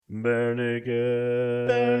Bare naked.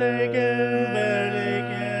 Bare naked. Bare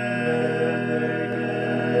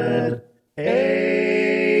naked.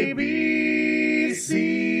 ABCs.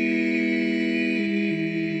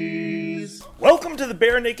 Welcome to the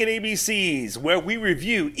Bare Naked ABCs, where we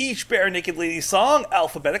review each Bare Naked Lady song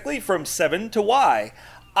alphabetically from 7 to Y.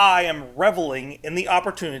 I am reveling in the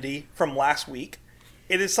opportunity from last week.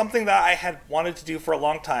 It is something that I had wanted to do for a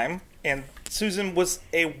long time, and Susan was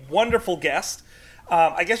a wonderful guest.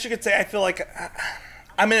 I guess you could say I feel like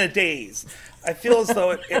I'm in a daze. I feel as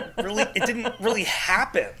though it didn't really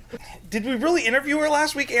happen. Did we really interview her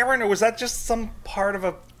last week, Aaron, or was that just some part of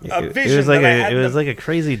a vision? It was like a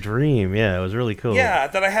crazy dream. Yeah, it was really cool. Yeah,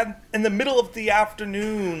 that I had in the middle of the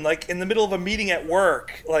afternoon, like in the middle of a meeting at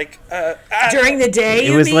work, like during the day.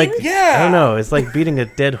 It was mean? like yeah. I don't know. It's like beating a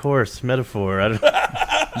dead horse metaphor. I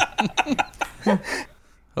don't.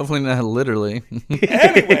 Hopefully not literally.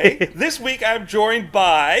 Anyway, this week I'm joined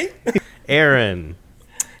by Aaron,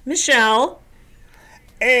 Michelle,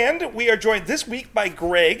 and we are joined this week by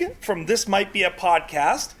Greg from This Might Be a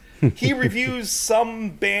Podcast. He reviews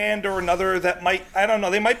some band or another that might, I don't know,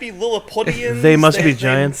 they might be Lilliputians. They Must Be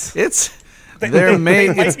Giants. There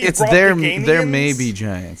may be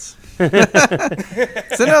giants.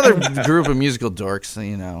 It's another group of musical dorks,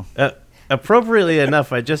 you know. Appropriately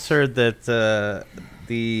enough, I just heard that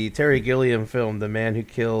the Terry Gilliam film, The Man Who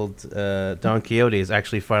Killed Don Quixote, is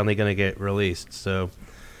actually finally going to get released. So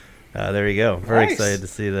there you go. Very excited to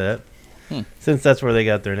see that. Since that's where they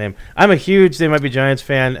got their name. I'm a huge They Might Be Giants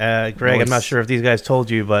fan. Greg, I'm not sure if these guys told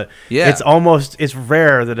you, but it's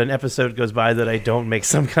rare that an episode goes by that I don't make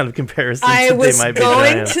some kind of comparison to They Might Be Giants.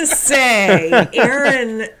 I was going to say,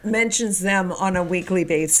 Aaron mentions them on a weekly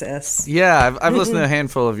basis. Yeah, I've listened to a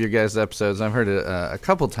handful of your guys' episodes. I've heard it a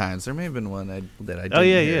couple times. There may have been one that I didn't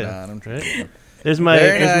hear on. Right. There's my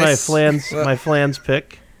my flans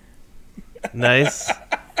pick. Nice.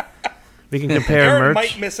 We can compare Aaron merch.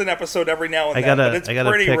 might miss an episode every now and then, but it's I got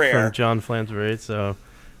pretty a pick rare. from John Flansbury, so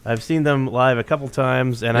I've seen them live a couple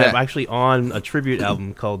times, and I'm actually on a tribute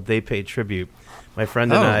album called They Pay Tribute. My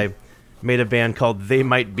friend and I made a band called They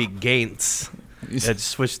Might Be Gaints. That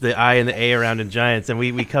switched the I and the A around in Giants, and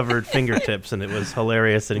we covered Fingertips, and it was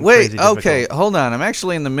hilarious and crazy difficult. Okay, hold on. I'm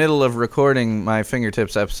actually in the middle of recording my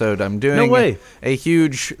Fingertips episode. I'm doing a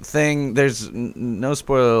huge thing. There's no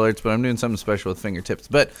spoiler alerts, but I'm doing something special with Fingertips.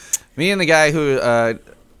 But me and the guy who are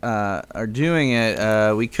doing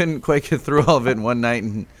it, we couldn't quite get through all of it in one night,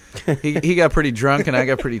 and he got pretty drunk, and I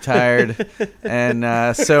got pretty tired,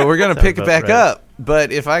 and so we're going to pick it back up.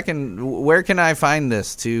 But if I can, where can I find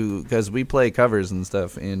this too? Because we play covers and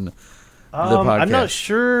stuff in the podcast. I'm not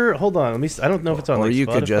sure. Hold on. I don't know if it's on. Or like you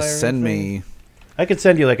Spotify could just send me. I could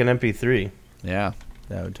send you like an MP3. Yeah,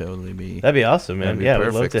 that would totally be. That'd be awesome, man. Be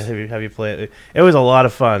I'd love to have you play it. It was a lot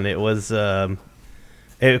of fun. It was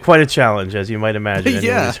quite a challenge, as you might imagine.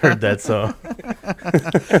 Anyone who's heard that song.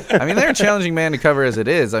 I mean, they're a challenging band to cover as it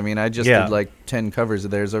is. I mean, I just did like 10 covers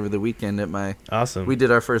of theirs over the weekend at my. Awesome. We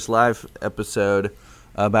did our first live episode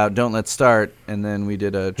about Don't Let's Start, and then we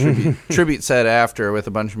did a tribute set after with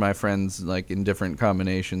a bunch of my friends, like in different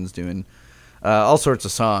combinations, doing all sorts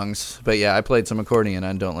of songs. But yeah, I played some accordion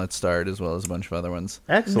on Don't Let's Start as well as a bunch of other ones.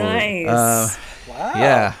 Excellent. Nice. Wow.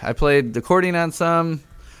 Yeah, I played the accordion on some.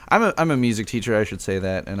 I'm a music teacher, I should say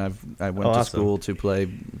that, and I went to school to play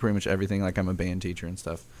pretty much everything. Like I'm a band teacher and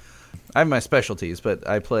stuff. I have my specialties, but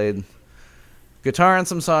I played guitar on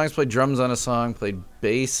some songs, played drums on a song, played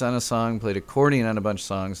bass on a song, played accordion on a bunch of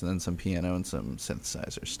songs, and then some piano and some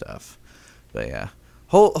synthesizer stuff. But yeah,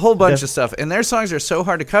 whole bunch of stuff. And their songs are so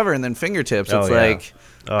hard to cover. And then Fingertips, I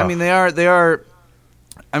mean, they are.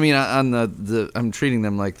 I mean, on I'm treating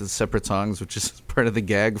them like the separate songs, which is part of the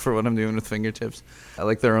gag for what I'm doing with Fingertips. I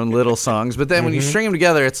like their own little songs, but then when you string them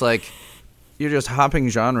together, it's like you're just hopping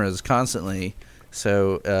genres constantly.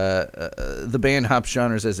 So the band hops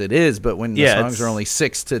genres as it is, but when the songs are only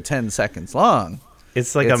 6 to 10 seconds long,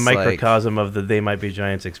 it's like a microcosm of the They Might Be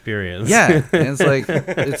Giants experience. Yeah, and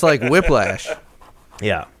it's like Whiplash.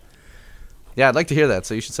 Yeah, I'd like to hear that,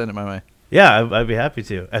 so you should send it my way. Yeah, I'd be happy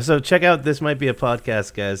to. So check out This Might Be a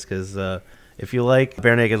Podcast, guys, because if you like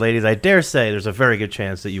Bare Naked Ladies, I dare say there's a very good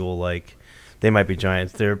chance that you will like They Might Be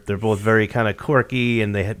Giants. They're both very kind of quirky,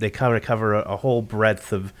 and they kind of cover a whole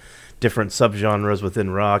breadth of different subgenres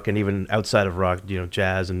within rock and even outside of rock,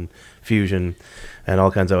 jazz and fusion and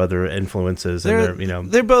all kinds of other influences.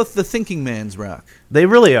 They're both the thinking man's rock. They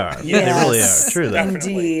really are. Yes, they really are. True that.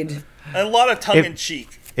 Indeed. A lot of tongue in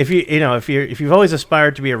cheek. If you've always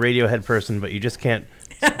aspired to be a Radiohead person, but you just can't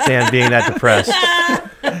stand being that depressed,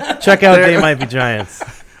 check out They Might Be Giants.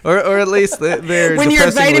 or at least they're when your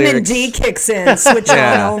depressing vitamin lyrics. D kicks in, switch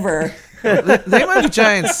on over. They Might Be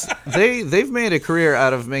Giants. They've made a career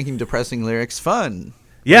out of making depressing lyrics fun.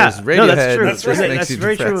 Yeah, Whereas no, that's Radiohead true. just That's, makes that's you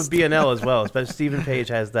very true depressed. with BNL as well. Especially Stephen Page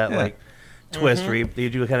has that like twist where you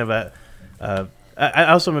do kind of a. I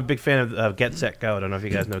also am a big fan of Get Set Go. I don't know if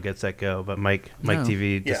you guys know Get Set Go, but Mike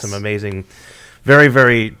TV does Yes. some amazing, very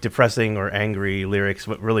very depressing or angry lyrics,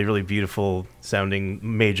 but really really beautiful sounding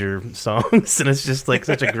major songs, and it's just like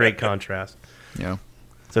such a great contrast. Yeah.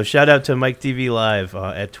 So shout out to Mike TV Live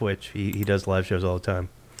at Twitch. He does live shows all the time.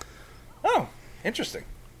 Oh, interesting.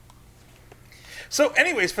 So,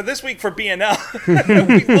 anyways, for this week for BNL,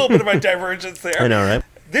 a little bit of a divergence there. I know, right?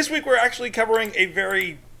 This week we're actually covering a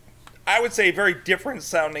very, I would say, very different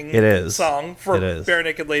sounding song for Bare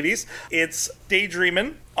Naked Ladies. It's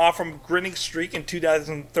Daydreamin' off from Grinning Streak in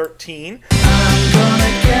 2013. I'm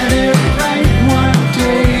gonna get it right one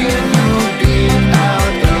day and you'll be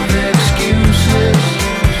out of excuses.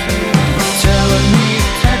 Telling me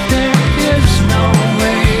that there is no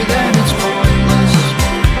way, that it's pointless,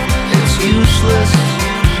 it's useless,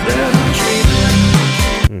 that I'm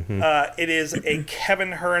dreaming. It is a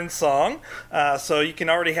Kevin Hearn song, so you can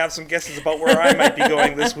already have some guesses about where I might be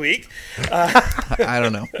going this week. I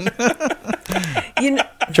don't know. You know,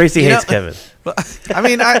 Tracy hates Kevin. I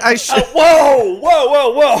mean, I should. Whoa!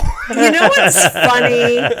 you know what's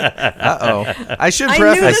funny? I should I knew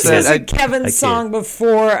preface this was that. a Kevin I song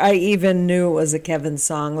before I even knew it was a Kevin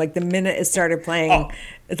song. Like the minute it started playing,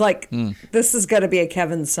 it's like, this is got to be a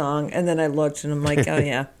Kevin song. And then I looked and I'm like, oh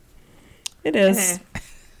yeah, it is.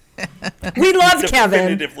 We love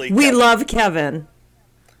Kevin. Definitively We Kevin. love Kevin.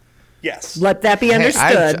 Yes. Let that be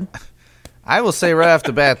understood. I will say right off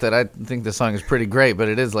the bat that I think the song is pretty great, but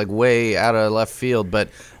it is like way out of left field. But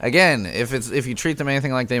again, if you treat them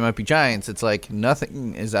anything like They Might Be Giants, it's like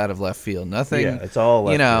nothing is out of left field. Nothing. Yeah, it's all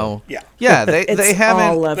left you know. field. Yeah, they It's haven't.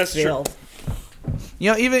 all left That's true. field.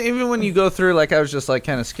 You know, even when you go through, like, I was just like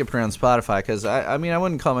kind of skipping around Spotify because I mean I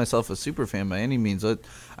wouldn't call myself a super fan by any means.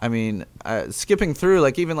 I mean, skipping through,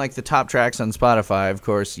 like, even like the top tracks on Spotify, of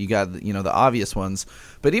course, you got the obvious ones,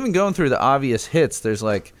 but even going through the obvious hits, there's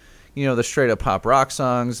like, the straight up pop rock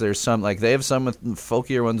songs. There's some, like, they have some with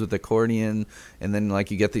folkier ones with accordion, and then like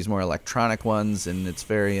you get these more electronic ones, and it's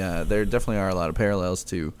very there definitely are a lot of parallels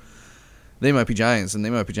to They Might Be Giants, and They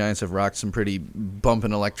Might Be Giants have rocked some pretty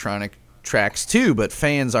bumping electronic tracks too, but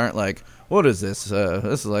fans aren't like, what is this?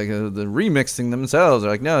 This is like the remixing themselves.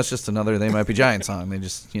 They're like, no, it's just another They Might Be Giant song. They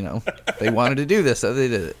just, they wanted to do this, so they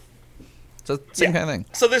did it. So same kind of thing.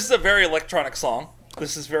 So this is a very electronic song.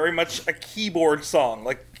 This is very much a keyboard song.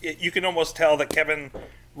 Like you can almost tell that Kevin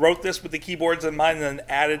wrote this with the keyboards in mind and then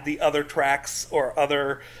added the other tracks or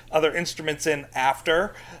other instruments in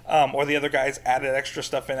after, or the other guys added extra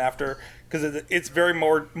stuff in after, because it's very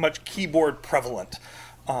much keyboard prevalent.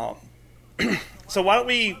 So why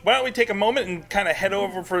don't we take a moment and kind of head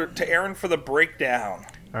over to Aaron for the breakdown.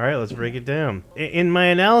 All right, let's break it down. In my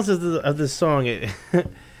analysis of this song,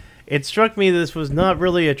 it struck me that this was not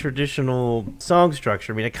really a traditional song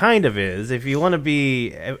structure. I mean, it kind of is. If you want to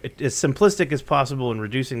be as simplistic as possible in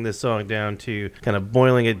reducing this song down to kind of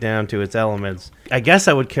boiling it down to its elements, I guess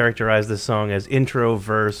I would characterize this song as intro,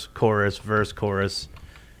 verse, chorus,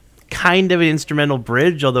 kind of an instrumental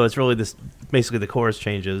bridge, although it's really basically the chorus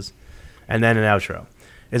changes, and then an outro.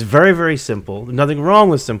 It's very, very simple. Nothing wrong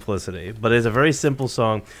with simplicity, but it's a very simple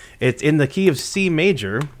song. It's in the key of C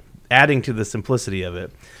major, adding to the simplicity of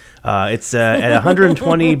it. It's at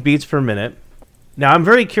 120 beats per minute. Now, I'm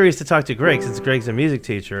very curious to talk to Greg, since Greg's a music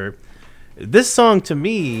teacher. This song, to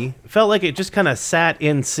me, felt like it just kind of sat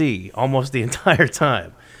in C almost the entire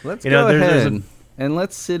time. Let's go ahead and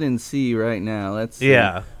let's sit in C right now. Let's see.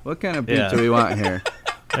 Yeah. What kind of beat do we want here?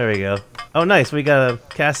 There we go. Oh, nice. We got a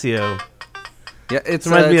Casio. Yeah, it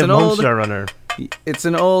reminds me of an old Homestar Runner. It's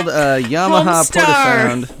an old Yamaha Homestar.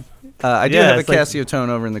 Portasound. I do have a it's like- Casio tone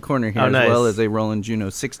over in the corner here, Oh, as nice. well as a Roland Juno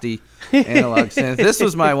 60 analog synth. This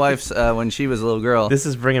was my wife's when she was a little girl. This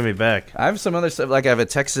is bringing me back. I have some other stuff, like I have a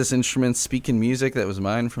Texas Instruments Speaking Music that was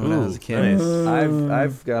mine from when I was a kid. Nice.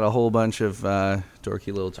 I've got a whole bunch of dorky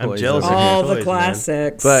little toys. I'm jealous of All your the toys,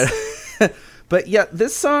 man. classics. But yeah,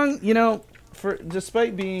 this song,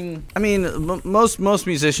 despite being, I mean, most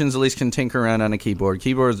musicians at least can tinker around on a keyboard.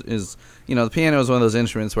 Keyboard is, the piano is one of those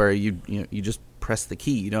instruments where you just press the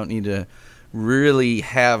key. You don't need to really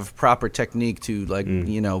have proper technique to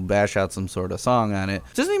bash out some sort of song on it.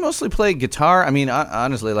 Doesn't he mostly play guitar? I mean,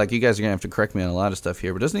 honestly, like, you guys are gonna have to correct me on a lot of stuff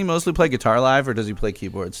here, but doesn't he mostly play guitar live, or does he play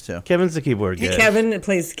keyboards too? Kevin's the keyboard guy. Kevin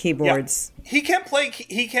plays keyboards. Yeah. He can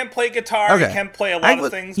play guitar. Okay. He can play a lot of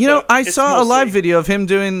things. I but it's saw a live mostly- video of him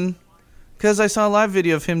doing Because I saw a live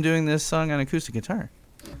video of him doing this song on acoustic guitar.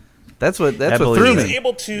 That's what believe threw He's me.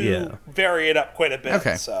 able to vary it up quite a bit.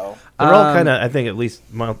 Okay. So They're all kind of, I think, at least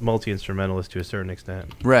multi-instrumentalist to a certain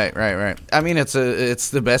extent. Right. I mean, it's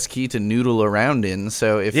the best key to noodle around in.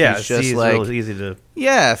 So if he's just C is like, real easy to.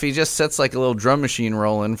 yeah, if he just sets like a little drum machine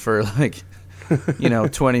rolling for like,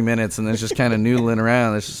 20 minutes and then just kind of noodling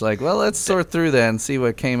around, it's just like, well, let's sort through that and see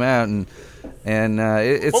what came out, and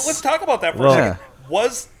it's. well, let's talk about that for a second.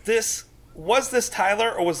 Was this Tyler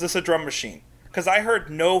or was this a drum machine? Because I heard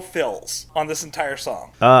no fills on this entire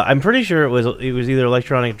song. I'm pretty sure it was either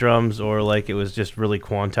electronic drums or like it was just really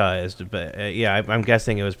quantized. But I'm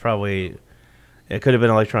guessing it was probably. It could have been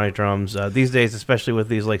electronic drums. These days, especially with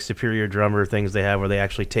these like Superior Drummer things they have where they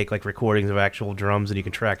actually take like recordings of actual drums and you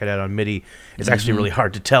can track it out on MIDI, it's actually really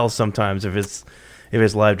hard to tell sometimes if it's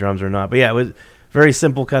live drums or not. But yeah, it was very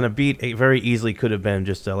simple kind of beat. It very easily could have been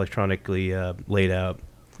just electronically laid out.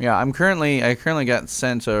 Yeah, I currently got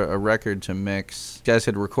sent a record to mix. Guys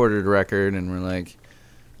had recorded a record and were like,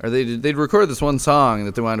 or they'd recorded this one song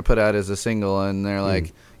that they wanted to put out as a single, and they're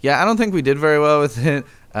like, yeah, I don't think we did very well with it.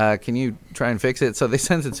 Can you try and fix it? So they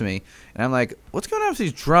sent it to me, and I'm like, what's going on with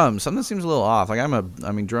these drums? Something seems a little off. Like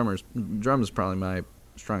drums is probably my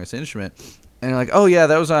strongest instrument. And they're like, oh yeah,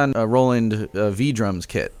 that was on a Roland V drums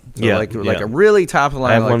kit. So like a really top of the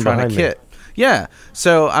line electronic kit. Yeah.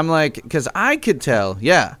 So I'm like, because I could tell,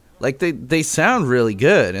 like they sound really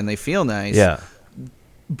good and they feel nice. Yeah.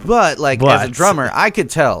 But as a drummer, I could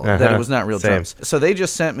tell that it was not real drums. So they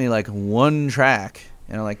just sent me like one track,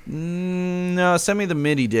 and I'm like, no, send me the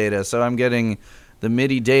MIDI data. So I'm getting the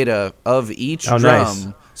MIDI data of each drum. Nice.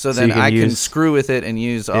 So then I can screw with it and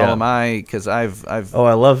use all of my, because I've. Oh,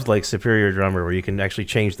 I love like Superior Drummer where you can actually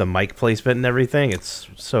change the mic placement and everything. It's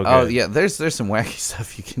so good. Oh yeah, there's some wacky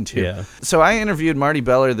stuff you can do. Yeah. So I interviewed Marty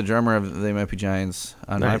Beller, the drummer of They Might Be Giants,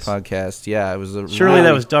 on my podcast. Yeah, it was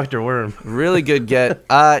that was Dr. Worm. Really good get.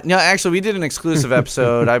 No, actually, we did an exclusive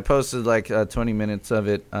episode. I posted like 20 minutes of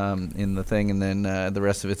it in the thing, and then the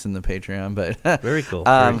rest of it's in the Patreon. But very cool.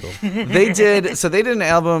 Very cool. They did an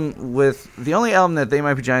album with the only album that They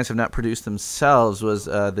Might Be Giants have not produced themselves was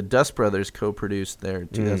the Dust Brothers co-produced their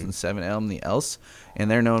 2007 album, The Else,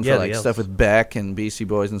 and they're known for like stuff with Beck and Beastie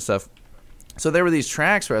Boys and stuff. So there were these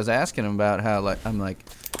tracks where I was asking him about how, like, I'm like,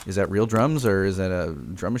 is that real drums or is that a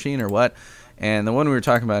drum machine or what? And the one we were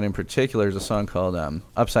talking about in particular is a song called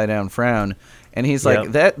Upside Down Frown, and he's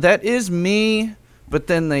like, that is me. But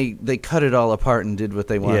then they cut it all apart and did what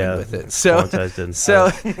they wanted with it. So,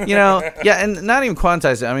 and not even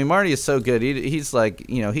quantized it. I mean, Marty is so good. He's like,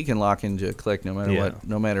 he can lock into a click no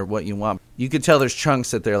matter what you want. You could tell there's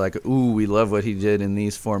chunks that they're like, ooh, we love what he did in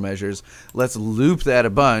these 4 measures. Let's loop that a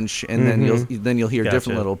bunch, and then you'll hear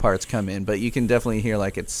different little parts come in. But you can definitely hear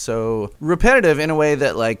like it's so repetitive in a way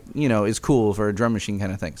that like is cool for a drum machine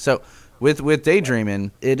kind of thing. So with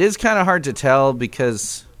Daydreamin', it is kind of hard to tell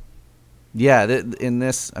because. Yeah,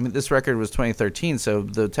 this record was 2013, so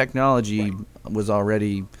the technology was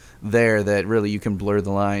already there that really you can blur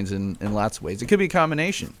the lines in lots of ways. It could be a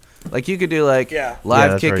combination. Like you could do live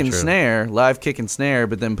kick and snare,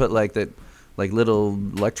 but then put like that like little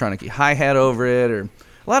electronic hi-hat over it, or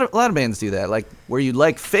a lot of bands do that. Like where you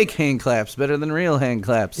like fake hand claps better than real hand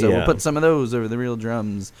claps, so we'll put some of those over the real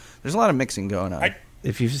drums. There's a lot of mixing going on.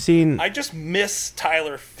 If you've seen, I just miss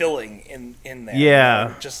Tyler filling in there.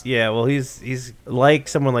 Yeah, Well, he's like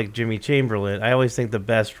someone like Jimmy Chamberlin. I always think the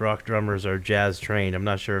best rock drummers are jazz trained. I'm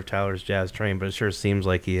not sure if Tyler's jazz trained, but it sure seems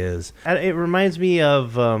like he is. It reminds me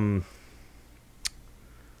of. Oh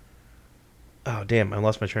damn! I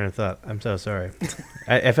lost my train of thought. I'm so sorry.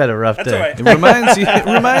 I've had a rough day. Right.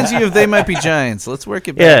 It reminds you of They Might Be Giants. Let's work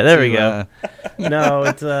it back. Yeah, there we go. No,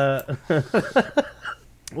 it's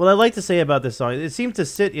What I like to say about this song, it seems to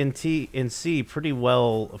sit in C pretty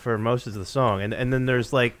well for most of the song, and then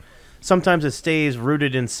there's like sometimes it stays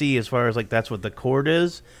rooted in C as far as like that's what the chord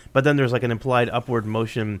is, but then there's like an implied upward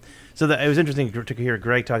motion. So that it was interesting to hear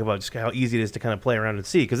Greg talk about just how easy it is to kind of play around in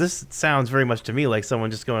C, because this sounds very much to me like someone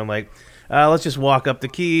just going like, let's just walk up the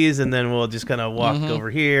keys and then we'll just kind of walk over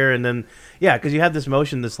here, and then because you have this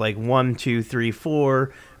motion that's like 1, 2, 3,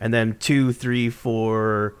 4, and then 2, 3,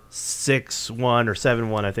 4, 6, 1 or 7,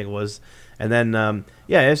 1 I think it was, and then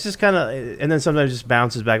it's just kind of, and then sometimes it just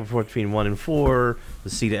bounces back and forth between 1 and 4, the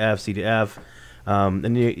C to F,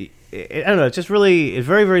 and I don't know, it's just really, it's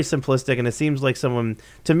very, very simplistic, and it seems like someone,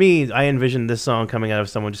 to me, I envisioned this song coming out of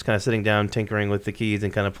someone just kind of sitting down, tinkering with the keys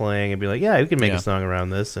and kind of playing and be like, we can make a song around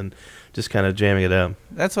this, and just kind of jamming it out.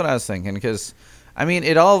 That's what I was thinking, because I mean,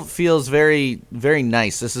 it all feels very, very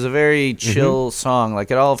nice. This is a very chill song.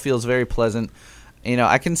 Like, it all feels very pleasant.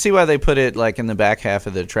 I can see why they put it like in the back half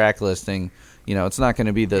of the track listing. It's not going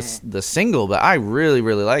to be the single, but I really,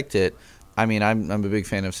 really liked it. I mean, I'm a big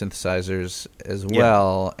fan of synthesizers as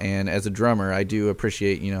well, and as a drummer, I do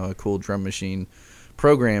appreciate a cool drum machine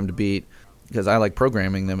programmed beat because I like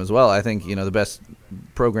programming them as well. I think the best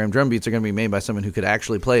programmed drum beats are going to be made by someone who could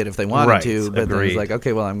actually play it if they wanted to. But then it's like,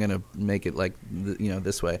 okay, well, I'm going to make it like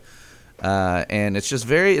this way, and it's just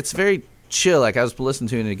very chill. Like I was listening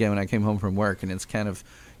to it again when I came home from work, and it's kind of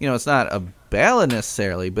it's not a ballad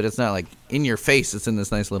necessarily, but it's not like in your face. It's in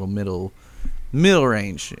this nice little middle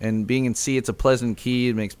range, and being in C, it's a pleasant key.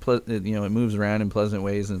 It makes it moves around in pleasant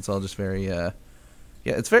ways, and it's all just very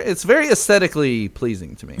it's very aesthetically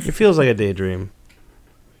pleasing to me. It feels like a daydream.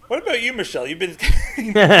 What about you, Michelle? You've been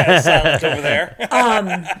kind of silent over there.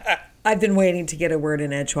 I've been waiting to get a word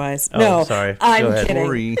in edgewise. Oh, no, sorry. I'm kidding.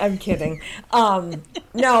 Sorry. I'm kidding.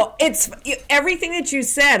 No, it's everything that you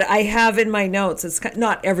said. I have in my notes. It's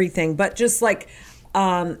not everything, but just like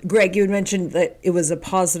Greg, you had mentioned that it was a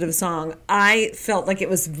positive song. I felt like it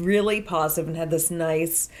was really positive and had this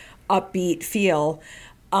nice upbeat feel.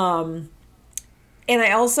 And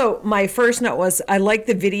I also, my first note was, I like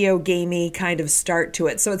the video gamey kind of start to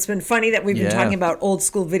it. So it's been funny that we've been talking about old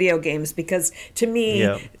school video games because to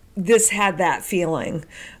me, this had that feeling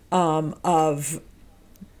of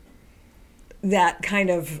that kind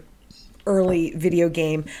of early video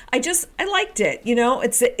game. I liked it.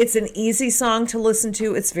 It's an easy song to listen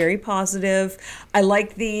to. It's very positive. I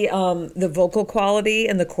like the vocal quality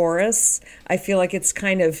and the chorus. I feel like it's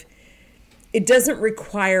kind of, it doesn't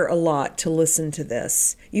require a lot to listen to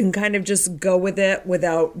this. You can kind of just go with it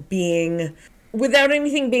without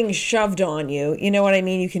anything being shoved on you. You know what I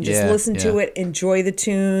mean? You can just listen to it, enjoy the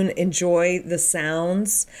tune, enjoy the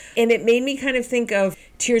sounds. And it made me kind of think of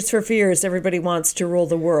Tears for Fears, Everybody Wants to Rule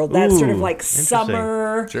the World. That's sort of like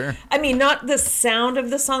summer. Sure. I mean, not the sound of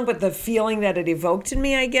the song, but the feeling that it evoked in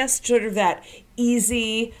me, I guess. Sort of that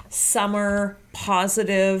easy, summer,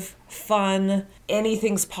 positive, fun,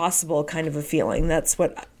 anything's possible kind of a feeling. That's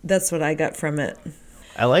what I got from it.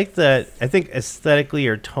 I like that. I think aesthetically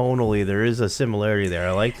or tonally, there is a similarity there.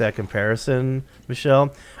 I like that comparison,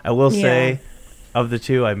 Michelle. I will say, of the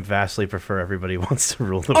two, I vastly prefer Everybody Wants to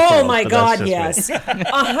Rule the World. Oh my God, yes.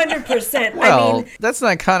 100%. Well, I mean, that's an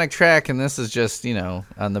iconic track, and this is just,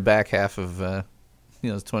 on the back half of, the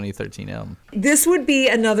 2013 album. This would be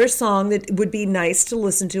another song that would be nice to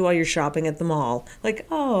listen to while you're shopping at the mall. Like,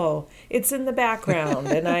 oh, it's in the background,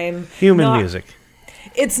 and I'm human music.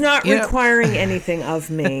 It's not requiring anything of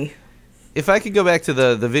me. If I could go back to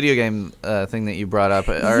the video game thing that you brought up,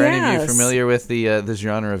 are any of you familiar with the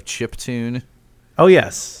genre of chiptune? Oh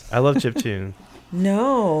yes, I love chiptune.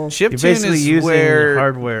 No, chiptune basically is using where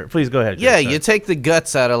hardware. Please go ahead. Yeah, you take the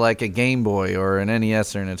guts out of like a Game Boy or an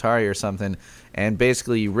NES or an Atari or something, and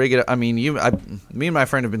basically you rig it. I mean, me and my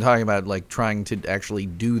friend have been talking about like trying to actually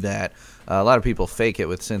do that. A lot of people fake it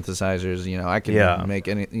with synthesizers. I can make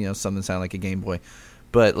any something sound like a Game Boy.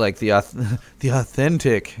 But like the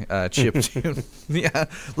authentic chiptune,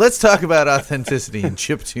 let's talk about authenticity in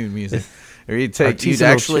chiptune music. Or you'd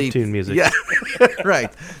actually chiptune music,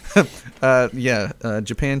 right,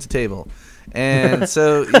 Japan to table, and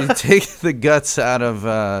so you take the guts out of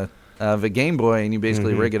a Game Boy and you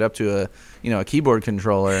basically rig it up to a keyboard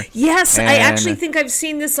controller. Yes, I actually think I've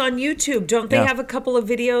seen this on YouTube. Don't they have a couple of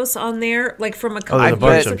videos on there, like from a couple of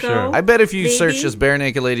years ago? Sure. I bet if you search just Bare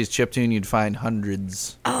Naked Ladies chiptune, you'd find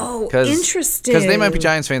hundreds. Oh, interesting. Because They Might Be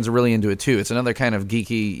Giants fans are really into it too. It's another kind of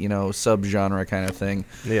geeky, sub-genre kind of thing.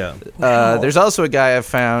 Yeah. Wow. There's also a guy I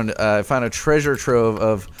found a treasure trove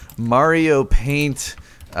of Mario Paint.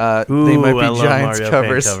 They Might Be Giants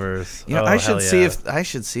covers. I should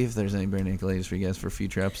see if there's any Bare Naked Ladies for you guys for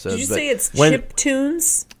future episodes. Did you say it's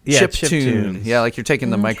chiptunes? Yeah, chiptune. Yeah, like you're taking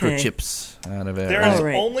the microchips out of it. There's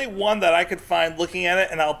only one that I could find looking at it,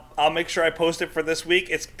 and I'll make sure I post it for this week.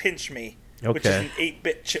 It's Pinch Me, which is an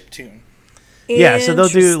 8-bit chiptune. Yeah, so they'll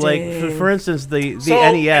do like for instance the NES.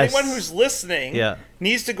 Anyone who's listening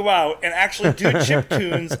needs to go out and actually do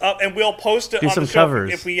chiptunes up, and we'll post it on the show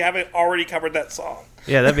covers if we haven't already covered that song.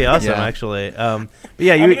 Yeah, that'd be awesome, actually. But I'm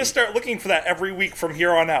going to start looking for that every week from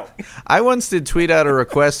here on out. I once did tweet out a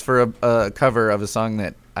request for a cover of a song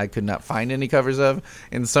that I could not find any covers of,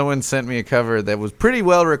 and someone sent me a cover that was pretty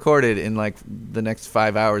well recorded in like the next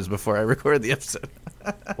 5 hours before I recorded the episode.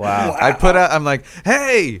 Wow. I'm like,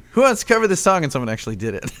 hey, who wants to cover this song? And someone actually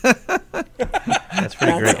did it. That's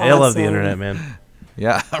pretty great. Awesome. I love the internet, man.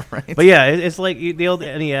 Yeah, right. But yeah, it's like the old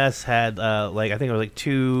NES had I think it was like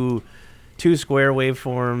two square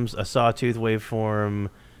waveforms, a sawtooth waveform,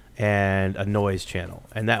 and a noise channel,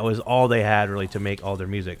 and that was all they had really to make all their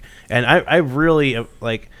music. And I really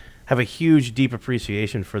have a huge, deep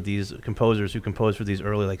appreciation for these composers who composed for these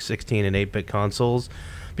early 16 and 8-bit consoles,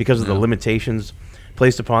 because of the limitations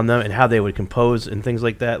placed upon them and how they would compose and things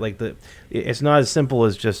like that. It's not as simple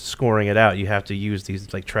as just scoring it out. You have to use these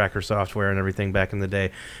tracker software and everything back in the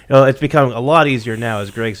day. It's become a lot easier now. As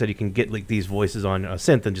Greg said, you can get these voices on a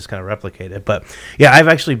synth and just kind of replicate it. But yeah, I've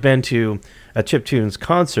actually been to a Chiptunes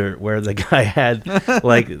concert where the guy had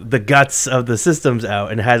the guts of the systems out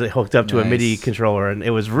and had it hooked up to a MIDI controller, and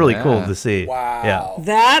it was really cool to see. Wow. Yeah.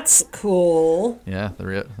 That's cool. Yeah,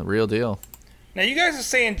 the real deal. Now, you guys are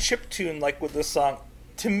saying chiptune, with this song.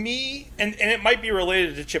 To me, and it might be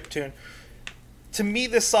related to chiptune, to me,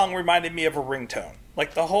 this song reminded me of a ringtone.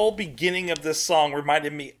 The whole beginning of this song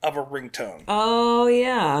reminded me of a ringtone. Oh,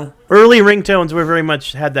 yeah. Early ringtones were very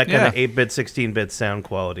much had that kind of 8-bit, 16-bit sound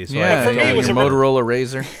quality. So yeah, for me, it was your Motorola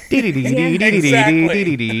Razr. Exactly.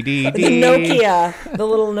 The Nokia. The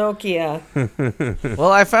little Nokia.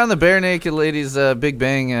 Well, I found the Bare Naked Ladies Big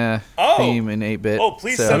Bang theme in 8-bit. Oh,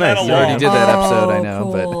 please send that along. You already did that episode, I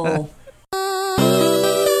know. Cool.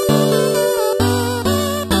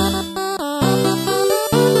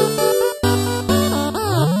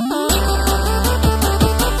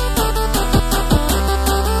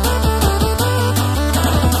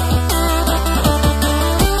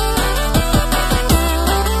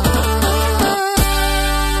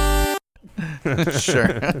 Sure.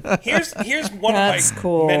 Here's one That's of my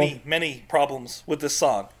cool. many problems with this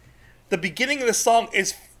song. The beginning of the song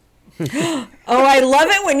is... Oh, I love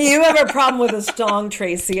it when you have a problem with a song,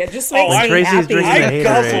 Tracy. It just makes me Tracy's happy. drinking the hater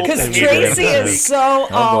guzzled Because the Tracy is so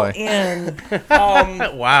all boy. in.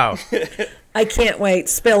 Wow. I can't wait.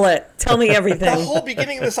 Spill it. Tell me The everything. whole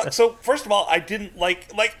beginning of the song... So, first of all, I didn't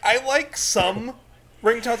I like some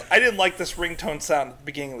ringtones. I didn't like this ringtone sound at the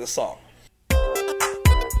beginning of the song.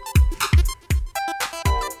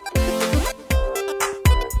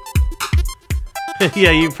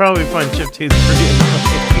 Yeah, you probably find chiptunes pretty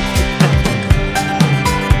annoying.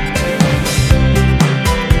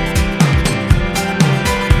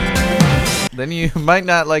 Then you might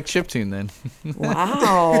not like chiptune then.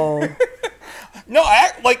 Wow. No,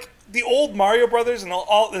 I like the old Mario Brothers and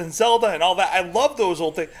all and Zelda and all that. I love those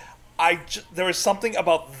old things. There was something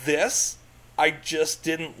about this I just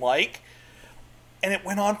didn't like, and it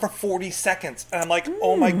went on for 40 seconds, and I'm like,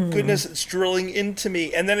 oh my goodness, it's drilling into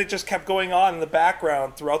me, and then it just kept going on in the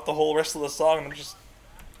background throughout the whole rest of the song, and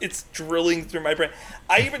it's drilling through my brain.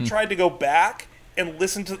 I even tried to go back and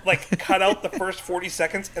listen to cut out the first 40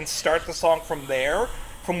 seconds and start the song from there,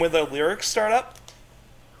 from where the lyrics start up.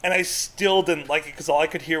 And I still didn't like it because all I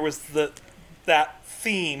could hear was that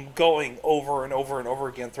theme going over and over and over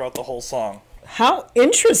again throughout the whole song. How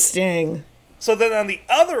interesting. So then on the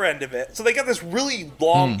other end of it, so they got this really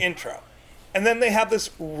long intro. And then they have this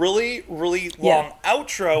really, really long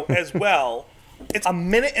outro as well. It's 1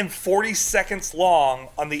 minute and 40 seconds long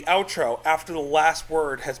on the outro after the last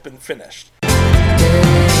word has been finished.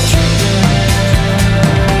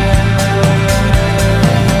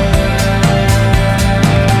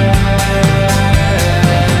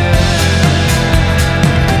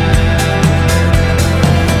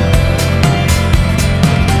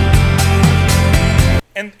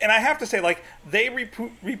 And I have to say, they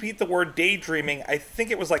repeat the word daydreaming, I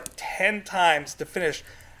think it was 10 times to finish.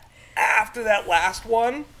 After that last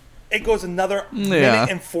one, it goes another minute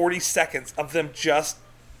and 40 seconds of them just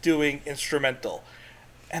doing instrumental.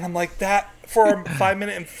 And I'm like, that, for a 5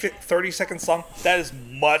 minute and 30 second song, that is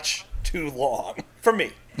much too long for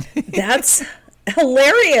me. That's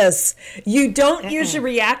hilarious. You don't usually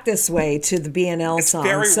react this way to the BNL song.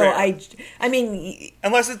 Very so rare. I mean,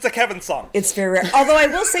 unless it's a Kevin song. It's very rare. Although I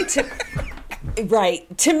will say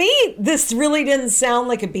to me, this really didn't sound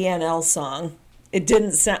like a BNL song. It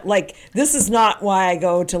didn't sound this is not why I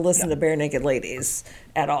go to listen to Bare Naked Ladies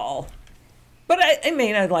at all. But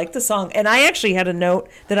I like the song. And I actually had a note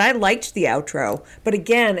that I liked the outro. But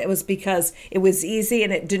again, it was because it was easy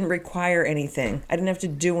and it didn't require anything. I didn't have to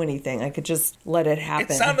do anything. I could just let it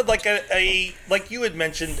happen. It sounded like like you had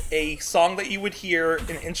mentioned, a song that you would hear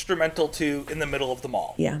an instrumental to in the middle of the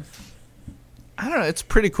mall. Yeah. I don't know. It's a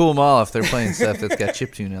pretty cool mall if they're playing stuff that's got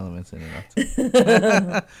chiptune elements in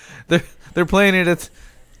it. They're playing it at...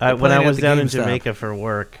 When I was down in GameStop. Jamaica for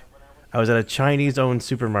work, I was at a Chinese-owned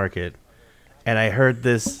supermarket, and I heard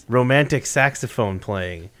this romantic saxophone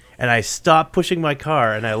playing, and I stopped pushing my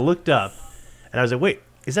car, and I looked up, and I was like, wait,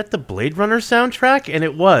 is that the Blade Runner soundtrack? And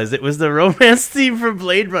it was. It was the romance theme from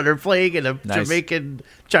Blade Runner playing in a Jamaican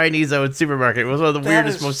Chinese-owned supermarket. It was one of the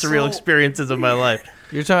weirdest, most surreal experiences of my life.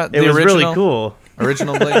 You're talking It the was original? really cool.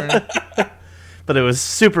 Original Blade Runner. But it was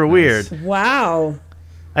super weird. Wow.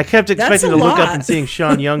 I kept expecting a to look up lot. and seeing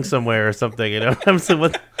Sean Young somewhere or something, you know. I'm so,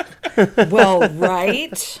 what? Well,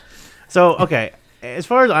 right. So, okay, as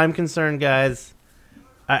far as I'm concerned, guys,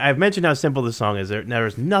 I've mentioned how simple the song is.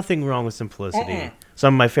 There's nothing wrong with simplicity.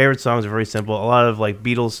 Some of my favorite songs are very simple. A lot of like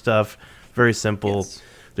Beatles stuff, very simple. Yes.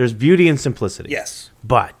 There's beauty in simplicity. Yes.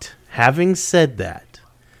 But having said that,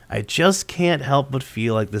 I just can't help but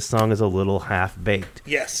feel like this song is a little half-baked.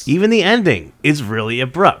 Yes. Even the ending is really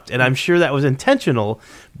abrupt, and I'm sure that was intentional,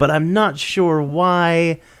 but I'm not sure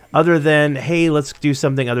why, other than, hey, let's do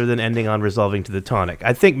something other than ending on resolving to the tonic.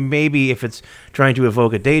 I think maybe if it's trying to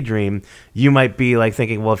evoke a daydream, you might be like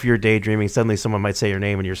thinking, well, if you're daydreaming, suddenly someone might say your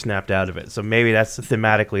name and you're snapped out of it. So maybe that's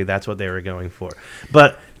thematically, that's what they were going for.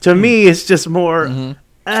 But to me, it's just more...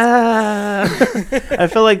 I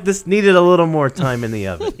feel like this needed a little more time in the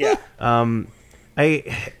oven. Yeah.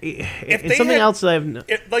 It's something else that I've...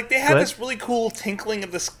 Like, they had Go ahead. this really cool tinkling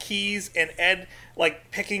of the keys and Ed,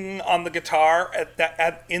 like, picking on the guitar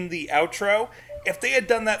in the outro. If they had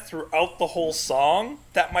done that throughout the whole song,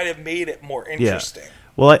 that might have made it more interesting.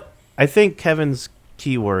 Well, I think Kevin's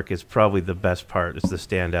key work is probably the best part. It's the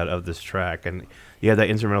standout of this track. And you have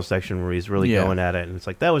that instrumental section where he's really going at it. And it's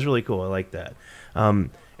like, that was really cool. I like that.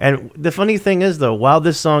 And the funny thing is, though, while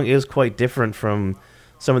this song is quite different from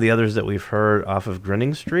some of the others that we've heard off of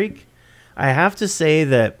Grinning Streak, I have to say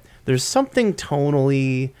that there's something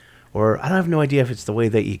tonally, or I have no idea if it's the way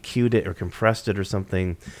they EQ'd it or compressed it or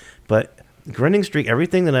something, but Grinning Streak,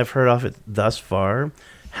 everything that I've heard off it thus far,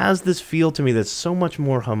 has this feel to me that's so much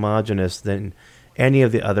more homogenous than any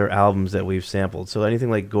of the other albums that we've sampled. So anything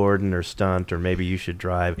like Gordon or Stunt or maybe You Should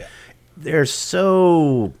Drive, they're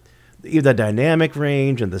so... the dynamic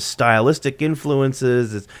range and the stylistic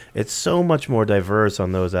influences, it's so much more diverse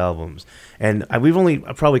on those albums. And we've only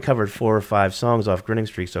probably covered 4 or 5 songs off Grinning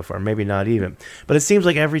Streak so far, maybe not even. But it seems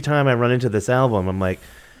like every time I run into this album, I'm like,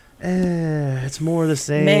 it's more the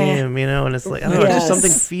same, you know? And it's like, I don't know, just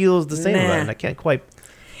something feels the same about it, and I can't quite...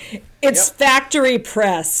 It's factory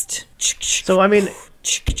pressed. So, I mean...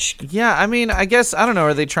 Yeah, I mean, I guess, I don't know,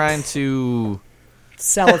 are they trying to...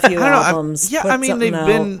 sell a few albums? Yeah, put I mean, they've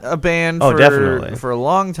something been a band definitely. for a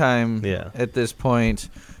long time at this point.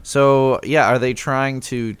 So, yeah, are they trying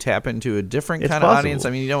to tap into a different kind of audience? I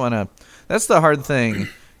mean, you don't want to... That's the hard thing.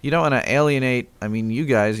 You don't want to alienate, I mean, you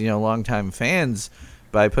guys, longtime fans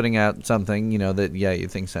by putting out something, that, you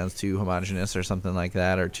think sounds too homogenous or something like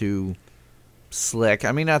that, or too slick.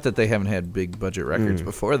 I mean, not that they haven't had big budget records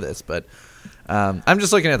before this, but I'm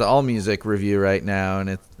just looking at the AllMusic review right now,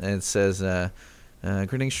 and it says...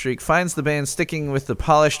 Grinning Streak finds the band sticking with the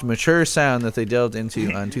polished, mature sound that they delved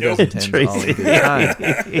into on 2010's All in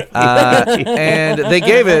Good Time. And they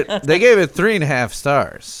gave it 3.5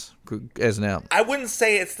 stars as an album. I wouldn't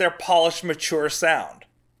say it's their polished, mature sound.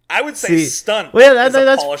 I would say Stunt is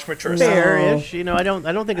a polished, mature sound. Fair-ish. I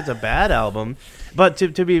don't think it's a bad album. But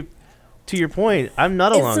to your point, I'm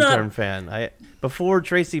not a long-term fan. Before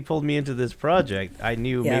Tracy pulled me into this project, I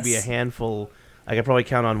knew maybe a handful... I could probably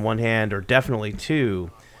count on one hand, or definitely 2,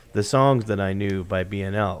 the songs that I knew by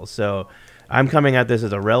BNL. So I'm coming at this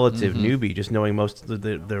as a relative newbie, just knowing most of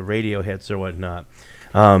the radio hits or whatnot.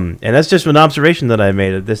 And that's just an observation that I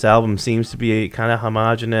made. This album seems to be kind of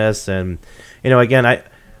homogenous. And, again,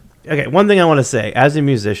 one thing I want to say, as a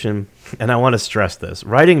musician, and I want to stress this,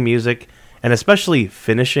 writing music, and especially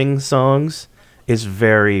finishing songs, is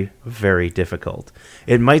very, very difficult.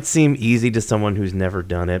 It might seem easy to someone who's never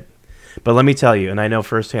done it, but let me tell you, and I know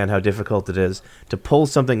firsthand how difficult it is to pull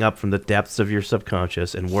something up from the depths of your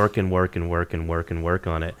subconscious and work and work and work and work and work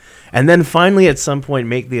on it. And then finally at some point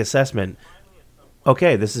make the assessment,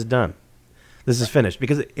 okay, this is done. This is finished.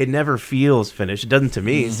 Because it never feels finished. It doesn't to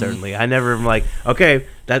me, certainly. I never am like, okay,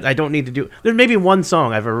 that I don't need to do. There's maybe one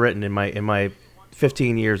song I've ever written in my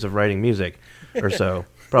 15 years of writing music or so.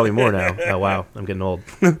 Probably more now. Oh, wow. I'm getting old.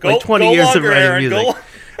 Like 20 years of writing music.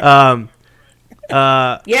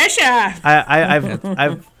 Yes, sir.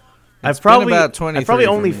 I've probably about 23 I've probably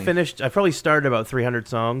only for me. finished. I probably started about 300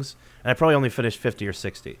 songs, and I probably only finished 50 or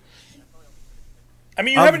 60. I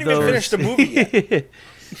mean, you haven't even finished a movie yet.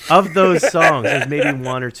 Of those songs, there's maybe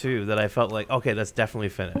 1 or 2 that I felt like, okay, that's definitely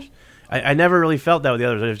finished. I never really felt that with the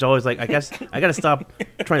others. It was always like, I guess I got to stop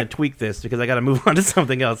trying to tweak this because I got to move on to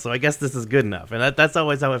something else. So I guess this is good enough, and that's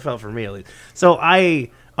always how it felt for me, at least. So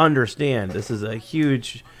I understand this is a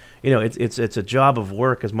huge. It's a job of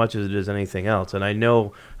work as much as it is anything else, and I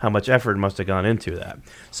know how much effort must have gone into that.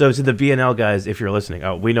 So to the BNL guys, if you're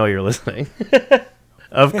listening, we know you're listening.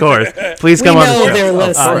 Of course, please come on the show. They're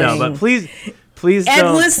listening. No, but please Ed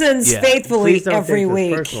don't. listens faithfully please don't every take this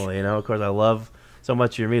week. personally, of course, I love so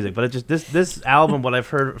much of your music. But it just this album, what I've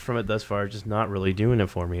heard from it thus far, is just not really doing it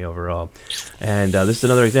for me overall. And this is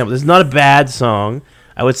another example. This is not a bad song.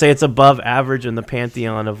 I would say it's above average in the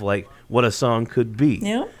pantheon of like what a song could be.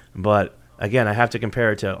 Yeah. But again, I have to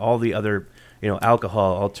compare it to all the other,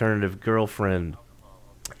 Alcohol, Alternative Girlfriend,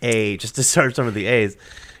 just to start some of the A's.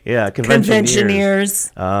 Yeah,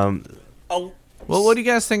 Conventioneers. Well, what do you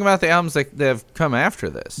guys think about the albums that have come after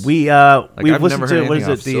this? We've I've listened never to heard what is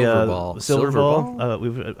anything it? off The Silver Ball? Silver Ball.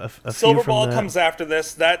 We've a few Silver from Ball that. comes after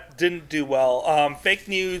this. That didn't do well. Fake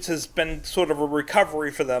News has been sort of a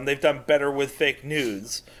recovery for them. They've done better with Fake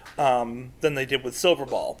News than they did with Silver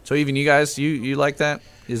Ball. So even you guys, you like that?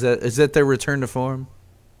 Is that their return to form?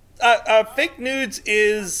 Fake News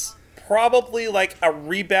is probably like a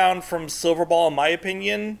rebound from Silver Ball, in my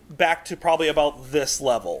opinion, back to probably about this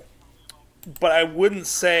level. But I wouldn't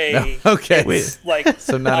say it's like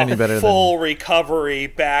so not any better full recovery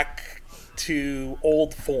back to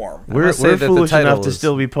old form. We're foolish enough to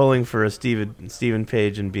still be pulling for a Stephen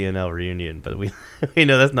Page and BNL reunion, but we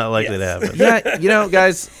know that's not likely to happen. Yeah,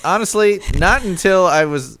 guys, honestly, not until I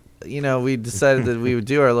was, we decided that we would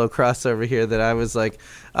do our little crossover here that I was like,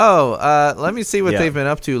 let me see what they've been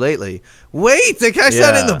up to lately. Wait, that guy's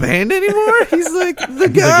not in the band anymore? He's like the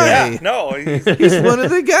guy. Yeah, no. He's one of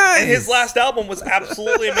the guys. And his last album was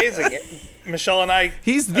absolutely amazing. Michelle and I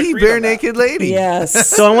He's the Bare Naked Lady. Yes.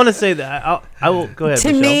 So I want to say that. I will go ahead,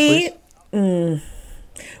 To Michelle, me,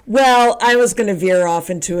 well, I was going to veer off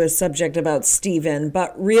into a subject about Steven,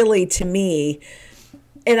 but really to me,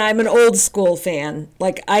 and I'm an old school fan,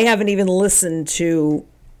 like I haven't even listened to,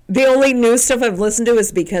 the only new stuff I've listened to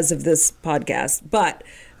is because of this podcast, but,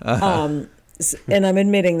 and I'm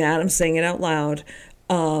admitting that, I'm saying it out loud,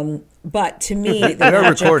 but to me, we are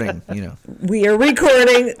recording, We are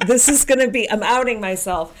recording. This is going to be, I'm outing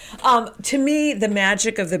myself. To me, the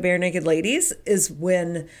magic of the Bare Naked Ladies is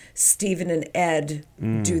when Steven and Ed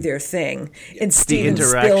do their thing. And Steven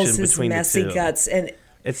spills his messy guts. And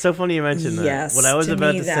it's so funny you mentioned that. Yes, What I was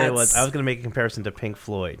about to say was I was going to make a comparison to Pink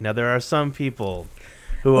Floyd. Now, there are some people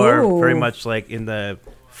who are very much like in the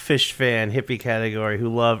fish fan hippie category who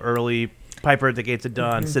love early Piper at the Gates of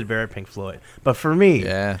Dawn, Sid Barrett, Pink Floyd. But for me,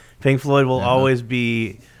 Pink Floyd will always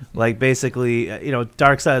be like basically,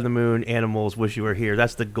 Dark Side of the Moon, Animals, Wish You Were Here.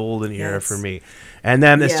 That's the golden era for me. And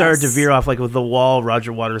then it started to veer off, like with The Wall.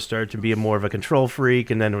 Roger Waters started to be more of a control freak,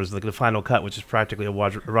 and then it was like the Final Cut, which is practically a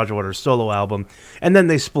Roger Waters solo album. And then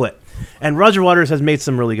they split. And Roger Waters has made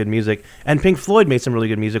some really good music, and Pink Floyd made some really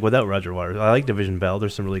good music without Roger Waters. I like Division Bell.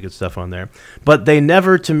 There's some really good stuff on there. But they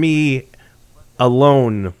never, to me,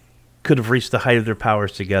 alone could have reached the height of their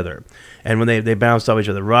powers together. And when they bounced off each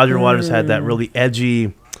other, Roger Waters had that really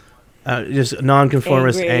edgy, just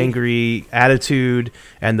nonconformist, angry attitude,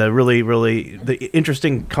 and the really the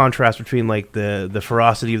interesting contrast between like the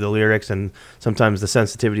ferocity of the lyrics and sometimes the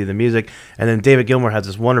sensitivity of the music. And then David Gilmour has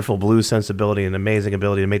this wonderful blues sensibility and amazing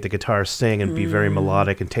ability to make the guitar sing and be very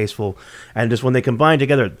melodic and tasteful. And just when they combine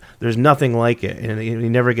together, there's nothing like it, and you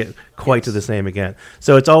never get quite to the same again.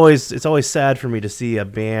 So it's always sad for me to see a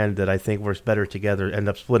band that I think works better together end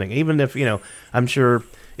up splitting, even if I'm sure.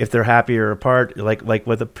 If they're happier apart, like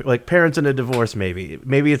with like parents in a divorce, maybe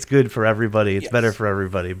it's good for everybody. It's better for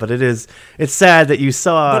everybody. But it's sad that you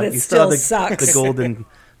saw the golden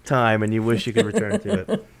time and you wish you could return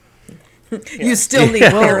to it. You still need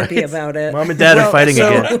therapy about it. Mom and Dad are fighting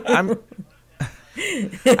again.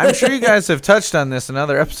 I'm sure you guys have touched on this in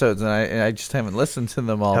other episodes, and I just haven't listened to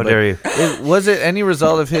them all. How dare you? Was it any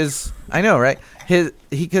result of his? I know, right?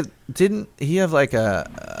 Didn't he have like a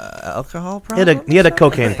alcohol problem? He had a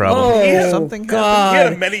cocaine problem. Oh, something God. He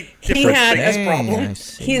had many different things problem.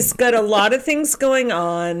 He's got a lot of things going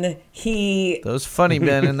on. Those funny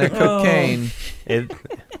men and their cocaine. It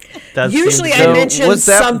does usually I mention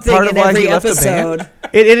something in every episode.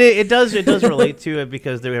 It does relate to it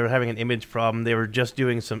because they were having an image problem. They were just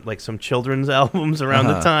doing some children's albums around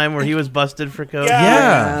the time where he was busted for coke.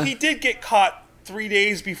 Yeah, he did get caught 3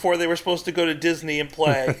 days before they were supposed to go to Disney and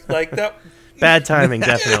play. Like that. Bad timing,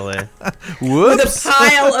 definitely. With a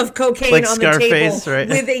pile of cocaine like on Scarface, the table, right?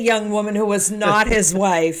 with a young woman who was not his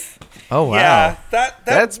wife. Oh wow! Yeah, that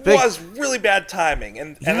big. was really bad timing,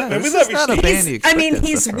 and we this love is not a band you expect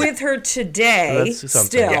he's so far. with her today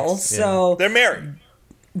still, Yes. so they're married.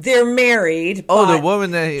 They're married. Oh, but the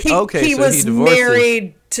woman that he so was he divorces.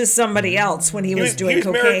 married to somebody else when he was doing he was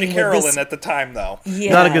cocaine. married to with Carolyn this, at the time, though.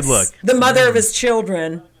 yes, Not a good look. The mother of his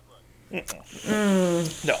children. No.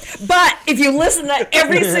 But if you listen to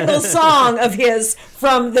every single song of his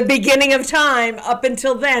from the beginning of time up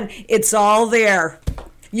until then, it's all there.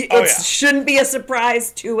 It shouldn't be a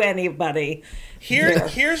surprise to anybody.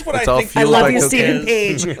 Here's what It's I all think. I fueled love by you, cocaine. Stephen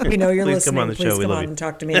Page. We know you're Please listening. come on the Please show. We come love on you. and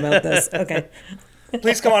talk to me about this. Okay.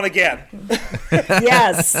 Please come on again.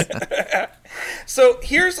 Yes. So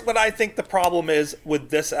here's what I think the problem is with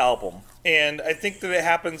this album, and I think that it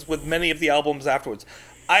happens with many of the albums afterwards.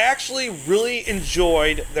 I actually really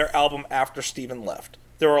enjoyed their album after Steven left.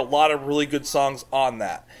 There were a lot of really good songs on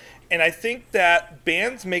that. And I think that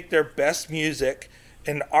bands make their best music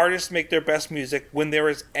and artists make their best music when there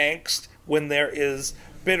is angst, when there is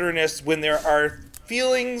bitterness, when there are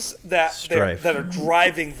feelings that are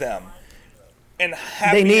driving them. And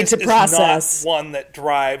happiness need to process. is not one that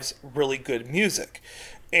drives really good music.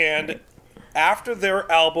 And after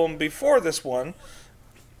their album before this one,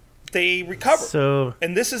 they recovered.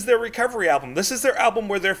 And this is their recovery album. This is their album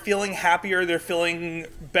where they're feeling happier, they're feeling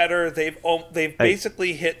better. They've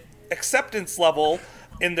basically hit acceptance level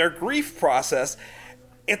in their grief process.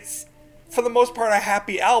 It's, for the most part, a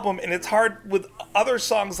happy album, and it's hard with other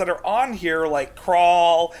songs that are on here, like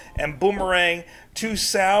Crawl and Boomerang, to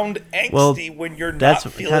sound angsty when you're not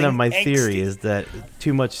feeling That's kind of my angsty. theory, is that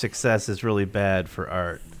too much success is really bad for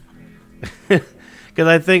art. Because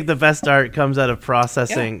I think the best art comes out of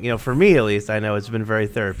processing. You know, for me at least, I know it's been very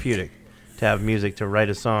therapeutic to have music, to write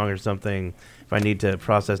a song or something if I need to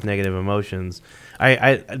process negative emotions.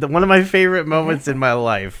 One of my favorite moments in my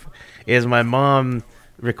life is my mom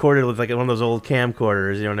recorded with like one of those old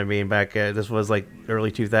camcorders. You know what I mean? Back this was like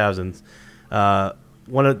early 2000s.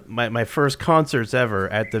 One of my first concerts ever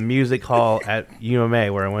at the music hall at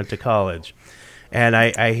UMA, where I went to college. And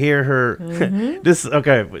I hear her. It's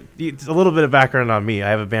a little bit of background on me. I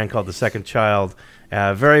have a band called The Second Child.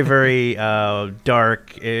 Very, very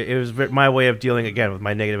dark. It was my way of dealing, again, with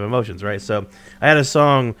my negative emotions, right? So I had a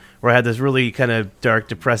song where I had this really kind of dark,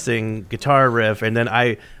 depressing guitar riff, and then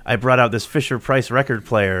I brought out this Fisher-Price record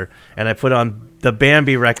player, and I put on the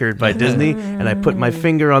Bambi record by Disney, and I put my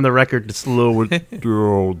finger on the record to slow it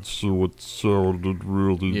down so it sounded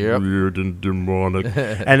really weird and demonic.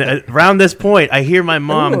 And around this point, I hear my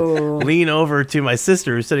mom lean over to my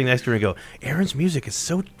sister who's sitting next to her and go, "Aaron's music is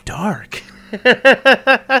so dark."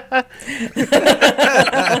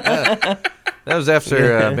 That was after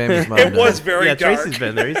Bambi's mom. It was very dark. Tracy's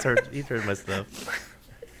been there. He's heard my stuff.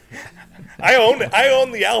 I own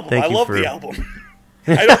the album. Thank I you love for- the album.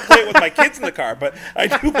 I don't play it with my kids in the car, but I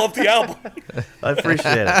do love the album. I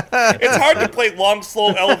appreciate it. It's hard to play Long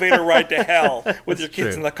Slow Elevator Ride to Hell with your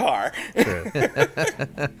kids true. in the car. True.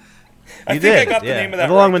 I think You did, I got the name of that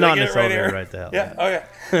The Long right. Did I get Monotonous it right, Elevator Aaron? Ride to Hell. Yeah.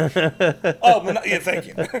 Oh, yeah. Thank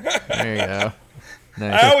you. There you go.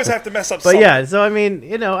 Nice. I always have to mess up. But something. yeah, so I mean,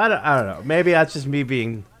 you know, I don't know. Maybe that's just me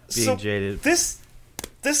being So jaded. This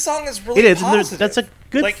song is really It is. And positive. that's a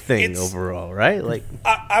good Like, thing it's- overall, right? Like,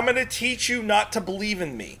 I'm going to teach you not to believe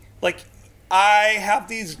in me. Like, I have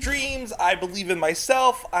these dreams. I believe in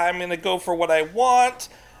myself. I'm going to go for what I want.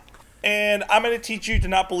 And I'm going to teach you to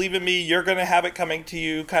not believe in me. You're going to have it coming to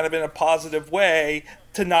you kind of in a positive way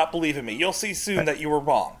to not believe in me. You'll see soon that you were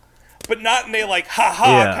wrong. But not in a like,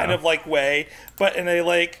 ha-ha kind of like way, but in a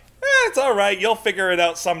like, it's all right, you'll figure it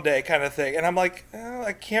out someday kind of thing. And I'm like,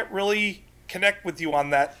 I can't really connect with you on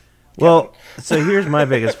that. well, so here's my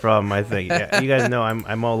biggest problem. I think you guys know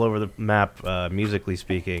I'm all over the map, musically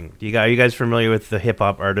speaking. Are you guys familiar with the hip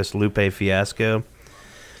hop artist Lupe Fiasco?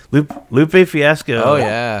 Lupe Fiasco. Oh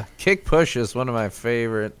yeah, Kick Push is one of my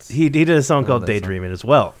favorites. He did a song called that song. Daydreaming as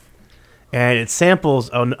well. And it samples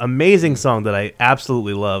an amazing song that I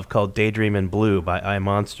absolutely love called Daydreamin' Blue by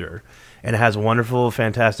iMonster. And it has wonderful,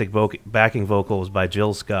 fantastic backing vocals by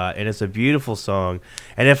Jill Scott. And it's a beautiful song.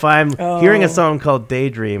 And if I'm hearing a song called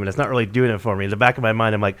Daydream and it's not really doing it for me, in the back of my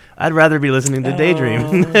mind, I'm like, I'd rather be listening to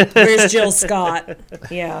Daydream. Where's Jill Scott?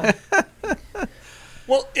 Yeah.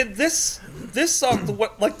 Well, in this song,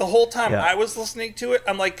 the whole time Yeah. I was listening to it,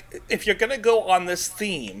 I'm like, if you're going to go on this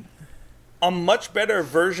theme, a much better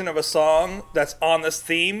version of a song that's on this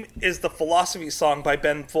theme is the Philosophy song by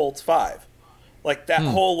Ben Folds 5. Like, that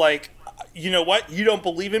whole, like, you know what? You don't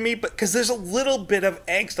believe in me? But because there's a little bit of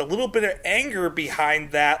angst, a little bit of anger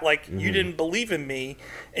behind that, like, you didn't believe in me,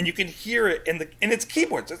 and you can hear it in its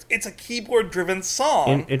keyboards. It's a keyboard-driven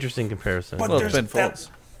song. Interesting comparison. But Well, there's Ben that Folds.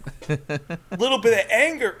 little bit of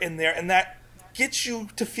anger in there, and that gets you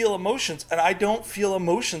to feel emotions. And I don't feel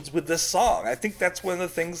emotions with this song. I think that's one of the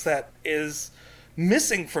things that is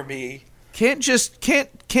missing for me. Can't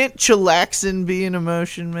chillaxin be an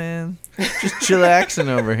emotion, man? Just chillaxin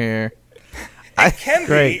over here. It can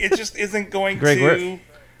Greg. be. It just isn't going Greg, to.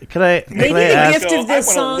 Can I Maybe the ask, gift of this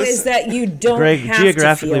I wanna song is listen. that you don't Greg, have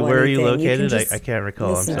geographically, to feel where are you anything. located? can just I can't recall.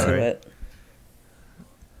 I'm listen sorry. To it.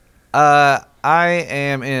 I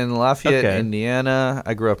am in Lafayette, Okay. Indiana.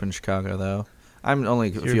 I grew up in Chicago, though. I'm only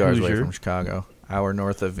a You're few hours away Hoosier. from Chicago, hour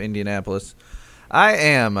north of Indianapolis. I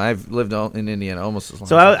am. I've lived in Indiana almost as long.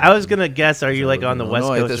 So as I was gonna guess, are you like on the West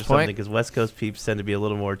Illinois at Coast or this something? point? Because West Coast peeps tend to be a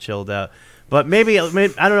little more chilled out. But maybe I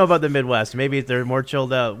don't know about the Midwest. Maybe they're more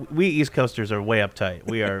chilled out. We East Coasters are way uptight.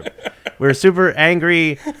 We're super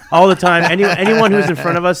angry all the time. Anyone who's in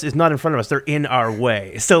front of us is not in front of us. They're in our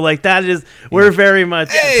way. So like we're very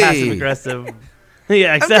much Hey! passive aggressive.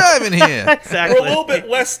 Yeah, I'm exactly. driving here. Exactly. We're a little bit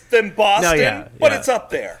less than Boston, No, but yeah. it's up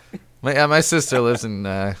there. My sister lives in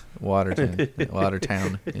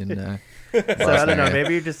Watertown in. So I don't know. area.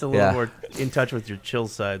 Maybe you're just a little Yeah. more in touch with your chill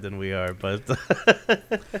side than we are. But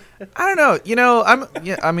I don't know. You know,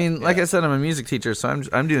 like I said, I'm a music teacher, so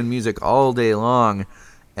I'm doing music all day long,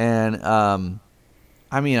 and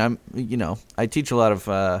I teach a lot of.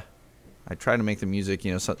 I try to make the music,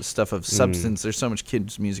 stuff of substance. There's so much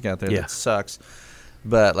kids' music out there Yeah. that sucks.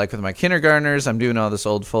 But like with my kindergartners, I'm doing all this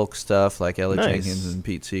old folk stuff like Ella Nice. Jenkins and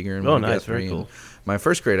Pete Seeger and Oh, Mike nice. Guthrie. Very cool. And my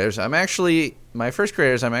first graders, I'm actually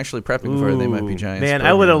prepping for They Might Be Giants. Man,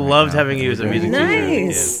 I would have program loved right now. having you as a music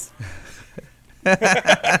Nice.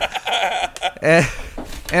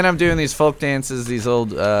 And I'm doing these folk dances, these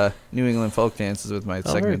old New England folk dances with my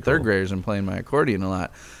second very and third cool. graders and playing my accordion a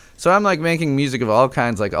lot. So I'm like making music of all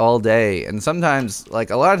kinds like all day, and sometimes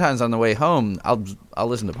like a lot of times on the way home I'll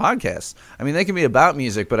listen to podcasts. I mean, they can be about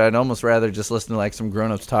music, but I'd almost rather just listen to like some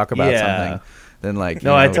grown-ups talk about Yeah. something than like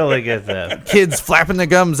No, I totally get that. kids flapping their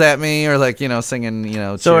gums at me or like singing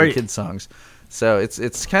So are cheery you- kid songs. So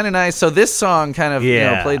it's kind of nice. So this song kind of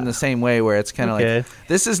Yeah. played in the same way where it's kind of Okay. like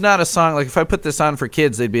this is not a song like if I put this on for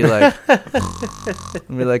kids they'd be like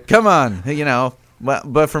come on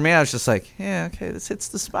but for me I was just like yeah okay this hits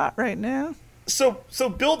the spot right now. So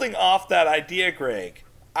building off that idea, Greg,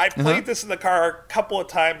 I played this in the car a couple of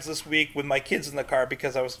times this week with my kids in the car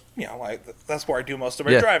because I was, that's where I do most of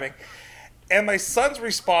my Yeah. driving. And my son's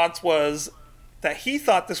response was that he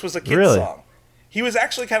thought this was a kid's Really? song. He was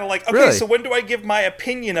actually kind of like, okay, Really? so when do I give my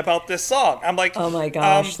opinion about this song? I'm like, Oh my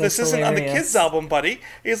gosh, this that's isn't on the hilarious. kids' album, buddy.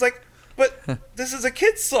 He's like, but this is a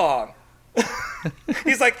kid's song.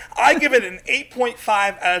 He's like, I give it an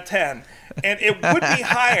 8.5 out of 10. And it would be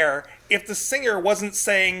higher if the singer wasn't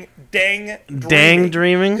saying dang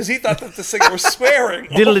dreaming? Because he thought that the singer was swearing.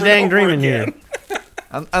 Diddle over dang and over dreaming again. here.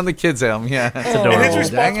 On the kids album, yeah. And his adorable. response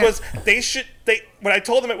Dang it. was, when I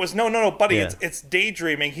told him it was, no, buddy, Yeah. it's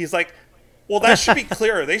daydreaming. He's like, well, that should be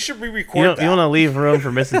clearer. They should re-record You want that. to leave room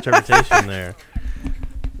for misinterpretation there.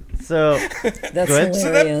 So That's Go ahead.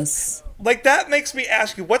 So that- hilarious. Like, that makes me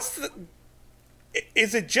ask you,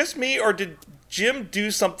 is it just me, or did Jim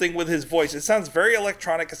do something with his voice? It sounds very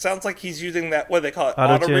electronic. It sounds like he's using that, what do they call it?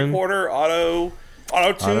 Auto-tune? Auto-recorder? Auto-tune?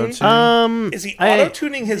 Auto-tune. Is he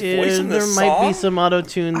auto-tuning his voice in this there might be song? some auto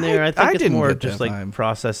tune there. I think I it's didn't more get just that like vibe.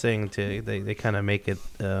 processing. They kind of make it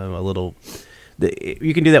a little.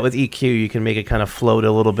 You can do that with EQ. You can make it kind of float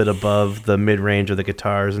a little bit above the mid range of the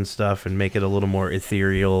guitars and stuff, and make it a little more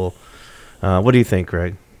ethereal. What do you think,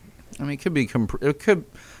 Greg? I mean, it could be.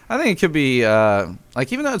 I think it could be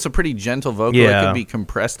like even though it's a pretty gentle vocal, it Yeah. could be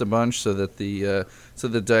compressed a bunch so that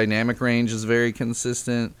the dynamic range is very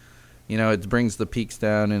consistent. It brings the peaks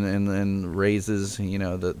down and raises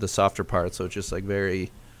the softer parts. So it's just like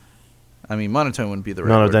very. I mean, monotone wouldn't be the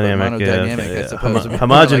right word, but Monodynamic, monodynamic, yeah. I suppose. would be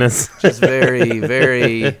Homogeneous. like just very,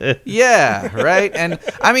 very. Yeah, right. And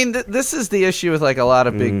I mean, this is the issue with like a lot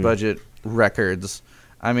of big budget records.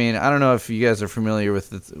 I mean, I don't know if you guys are familiar with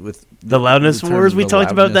The Loudness the term Wars. We the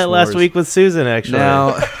talked about that Loudness last Wars. week with Susan. Actually,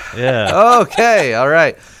 Now, yeah. okay, all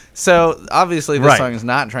right. So obviously, this Right. song is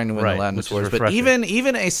not trying to win Right, the Loudness which is Wars, but refreshing.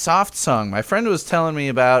 even a soft song. My friend was telling me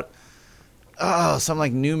about. Oh, some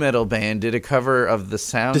like new metal band did a cover of the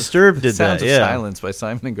sound. Disturbed did Sounds that, of yeah. Silence by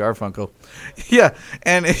Simon and Garfunkel. Yeah,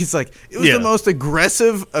 and he's like, it was Yeah. the most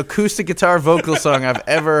aggressive acoustic guitar vocal song I've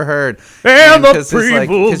ever heard. And the 'cause it's like-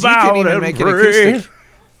 people 'cause you can bowed even and make it prayed. acoustic.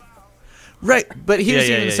 Right, but he was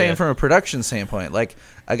Yeah, even yeah, saying yeah. from a production standpoint, like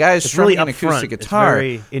a guy is It's strumming really an upfront. acoustic It's guitar,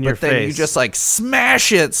 very in your but then you face. just like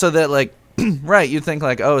smash it so that like, right, you'd think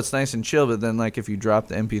like, oh, it's nice and chill, but then like if you drop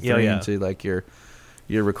the MP3 Yeah, yeah. into like your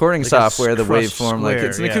recording Like a software, the crushed waveform, like square,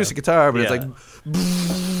 it's an yeah. acoustic guitar, but Yeah. it's like,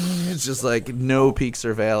 it's just like no peaks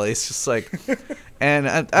or valleys, it's just like, and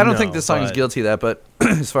I don't think No, this song is but- guilty of that, but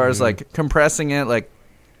as far as like compressing it, like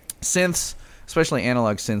synths. Especially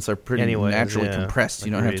analog synths are pretty Anyways, naturally yeah. compressed.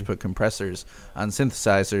 You don't have to Agreed. put compressors on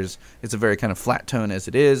synthesizers. It's a very kind of flat tone as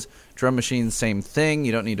it is. Drum machines, same thing.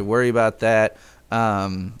 You don't need to worry about that. I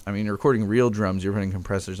mean, recording real drums, you're putting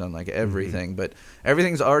compressors on like everything, but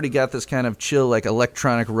everything's already got this kind of chill, like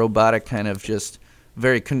electronic, robotic kind of just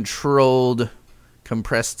very controlled,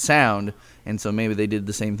 compressed sound. And so maybe they did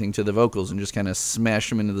the same thing to the vocals and just kind of smashed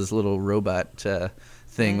them into this little robot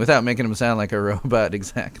thing without making them sound like a robot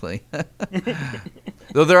exactly.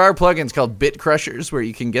 Though there are plugins called Bit Crushers where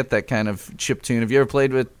you can get that kind of chip tune. Have you ever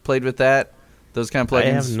played with that? Those kind of plugins,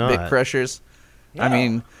 I have not. Bit Crushers. No.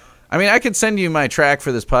 I mean, I could send you my track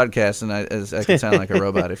for this podcast, and I could sound like a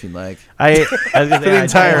robot if you'd like. I the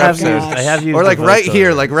entire episode. I have used Or the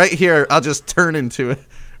right here, I'll just turn into it.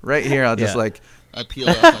 Right here, I'll just I peel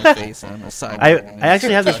off my face on the side. I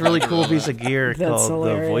actually have this really cool piece of gear That's called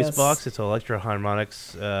hilarious. the Voice Box. It's an Electro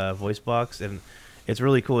Harmonics voice box, and it's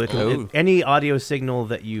really cool. Oh. Any audio signal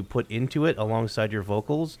that you put into it alongside your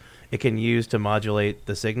vocals, it can use to modulate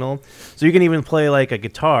the signal. So you can even play like a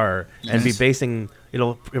guitar and be basing.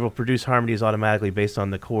 It'll produce harmonies automatically based on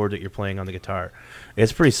the chord that you're playing on the guitar.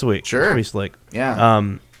 It's pretty sweet. Sure. It's pretty slick. Yeah.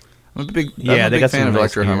 I'm a big they big got fan some of nice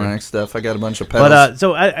electro gear. harmonic stuff. I got a bunch of pedals. But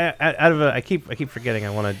so I keep forgetting. I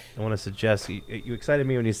want to suggest you excited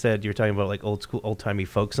me when you said you were talking about like old timey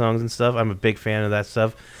folk songs and stuff. I'm a big fan of that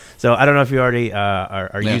stuff. So I don't know if you already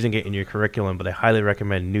are using it in your curriculum, but I highly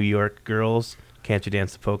recommend New York Girls, Can't You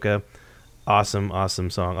Dance the Polka. Awesome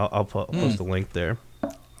song. I'll post a link there.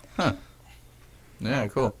 Huh. Yeah,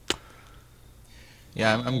 cool.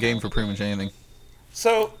 Yeah, I'm game for pretty much anything.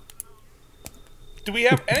 So, do we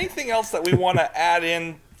have anything else that we want to add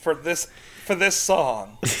in for this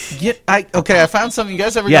song? I found something. You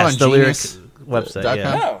guys ever Yes, go the on lyric Genius? website. .com?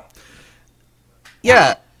 Yeah. No.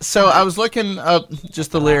 Yeah. So I was looking up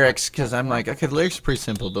just the lyrics because I'm like, okay, the lyrics are pretty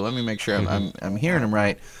simple, but let me make sure I'm hearing them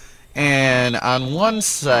right. And on one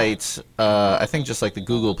site, I think just like the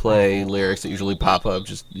Google Play lyrics that usually pop up,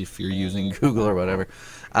 just if you're using Google or whatever,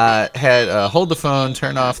 had hold the phone,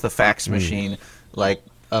 turn off the fax machine, like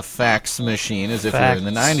a fax machine, as if you're in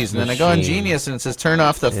the Fax 90s. And then I go on machine. Genius and it says turn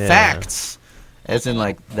off the Yeah. facts, as in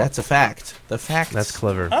like that's a fact. The facts. That's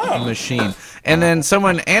clever. Machine. And then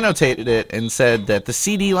someone annotated it and said that the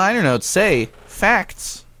CD liner notes say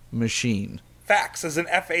facts machine. Fax is an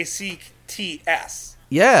FACTS.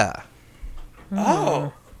 Yeah.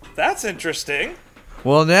 Oh, that's interesting.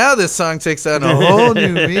 Well, now this song takes on a whole new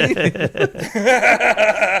meaning. Dude,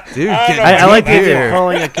 I like the idea of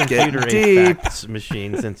calling a Get computer a deep. fax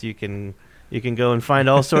machine, since you can go and find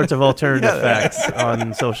all sorts of alternative facts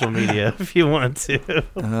on social media if you want to.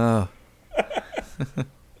 Oh.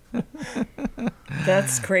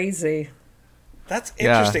 That's crazy. That's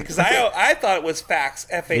Yeah. interesting because I thought it was fax,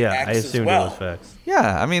 FAX Yeah, I as assumed well. it was facts.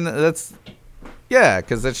 Yeah, I mean, that's... Yeah,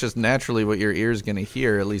 because that's just naturally what your ear's going to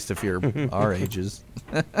hear, at least if you're our ages.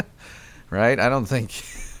 Right? I don't think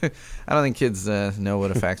kids know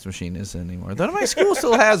what a fax machine is anymore. Though my school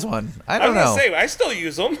still has one. I don't know. I was gonna say I still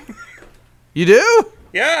use them. You do?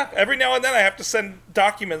 Yeah, every now and then I have to send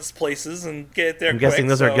documents places and get it there. I'm guessing quick,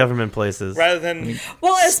 those are so government places. rather than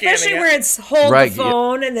Well, especially scanning it. where it's hold Right, the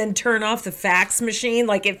phone and then turn off the fax machine.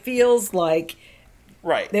 Like it feels like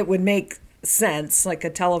right. it would make sense, like a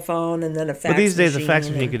telephone and then a fax machine. But these days, a fax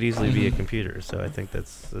and- machine could easily be a computer. So I think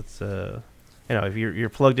that's if you're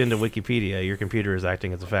plugged into Wikipedia, your computer is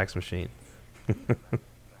acting as a fax machine.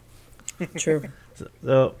 True.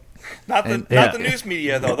 So Not the yeah. news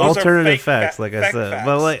media though. Those alternative are fake facts, like I fake said. facts.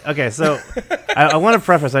 But like, okay, so I want to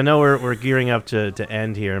preface. I know we're gearing up to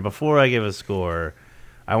end here, and before I give a score,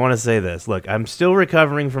 I want to say this. Look, I'm still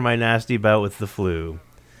recovering from my nasty bout with the flu,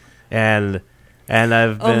 and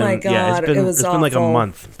I've been Oh my God, it was it's been like a awful.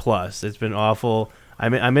 month plus. It's been awful.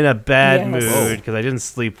 I'm in a bad Yes. mood because I didn't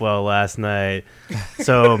sleep well last night.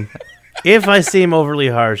 So if I seem overly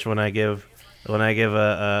harsh when I give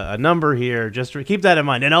a number here, just keep that in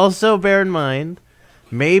mind. And also bear in mind,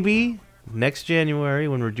 maybe next January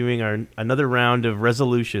when we're doing another round of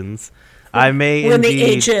resolutions, I may When the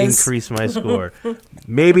indeed H's. increase my score.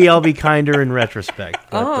 Maybe I'll be kinder in retrospect.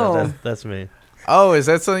 But, Oh. that's me. Oh, is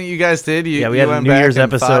that something you guys did? We you had a went New back Year's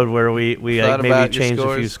and episode thought- where we thought maybe about your changed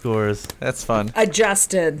a few scores? scores. That's fun.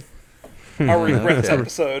 Adjusted. Our regrets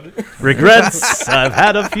episode. Regrets, I've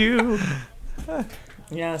had a few.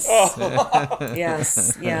 Yes. Oh.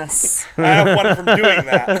 Yes. I have one from doing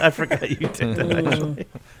that. I forgot you did that, actually.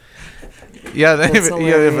 Yeah, That's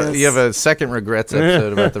hilarious. you have a second regrets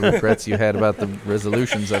episode about the regrets you had about the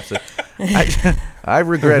resolutions episode. I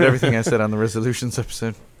regret everything I said on the resolutions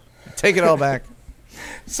episode. Take it all back.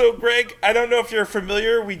 So, Greg, I don't know if you're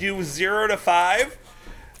familiar. We do 0 to 5.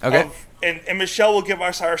 Okay. And Michelle will give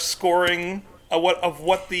us our scoring of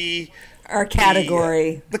what the Our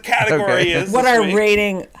category. the category Okay. is. What this our week.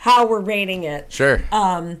 rating, how we're rating it. Sure.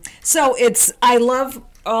 So I love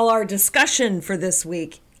all our discussion for this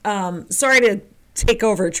week. Sorry to take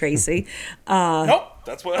over, Tracy. Nope,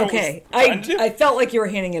 That's what Okay, I was trying to do. I felt like you were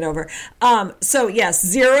handing it over. So yes,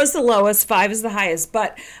 0 is the lowest, 5 is the highest.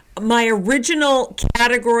 But my original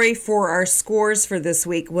category for our scores for this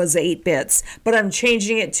week was 8 bits, but I'm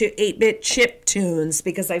changing it to 8-bit chip tunes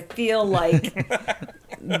because I feel like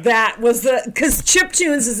that was because chip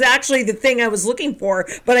tunes is actually the thing I was looking for,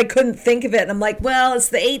 but I couldn't think of it. And I'm like, well, it's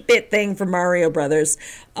the 8-bit thing for Mario Brothers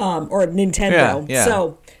or Nintendo. Yeah.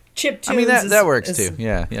 So chip tunes. I mean, that works too.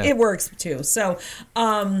 Yeah. It works too. So,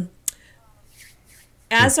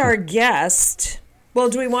 as our guest, well,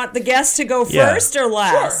 do we want the guest to go first or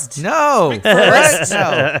last? Sure. No. First? No. Or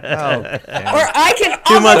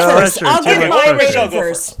I'll much go first. pressure, I'll too give much my pressure. rating Go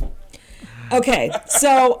first. Okay,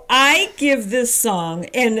 so I give this song,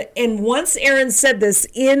 and once Aaron said this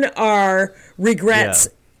in our regrets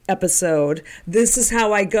episode, this is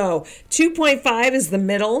how I go. 2.5 is the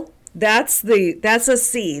middle. That's a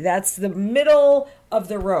C. That's the middle of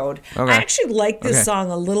the road. Okay. I actually like this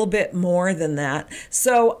song a little bit more than that.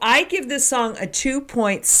 So I give this song a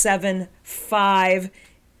 2.75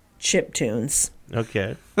 chiptunes.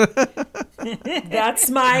 Okay. That's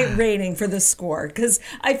my rating for the score because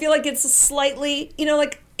I feel like it's slightly,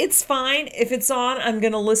 like it's fine. If it's on, I'm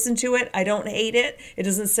going to listen to it. I don't hate it. It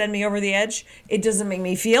doesn't send me over the edge. It doesn't make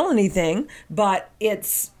me feel anything, but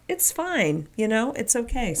it's fine. It's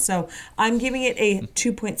okay. So I'm giving it a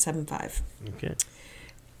 2.75. Okay.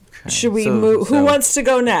 Should we move? Who wants to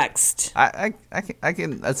go next? I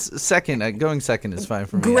can. That's second. Going second is fine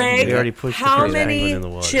for me. Greg, We already pushed the how first many penguin in the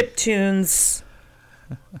water. chiptunes?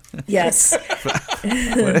 Yes.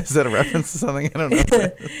 Is that a reference to something? I don't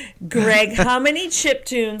know. Greg, how many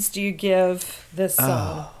chiptunes do you give this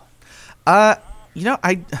song? I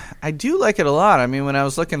do like it a lot. I mean, when I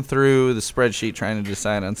was looking through the spreadsheet trying to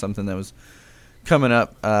decide on something that was coming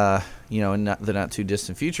up, in the not too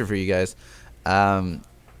distant future for you guys,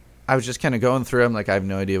 I was just kind of going through. I'm like, I have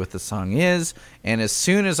no idea what the song is. And as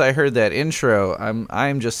soon as I heard that intro,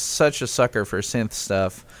 I'm just such a sucker for synth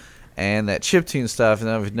stuff and that chiptune stuff. And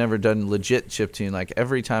I've never done legit chiptune. Like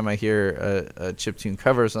every time I hear a chiptune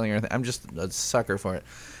cover or something, I'm just a sucker for it.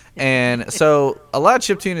 And so a lot of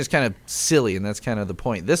chiptune is kind of silly, and that's kind of the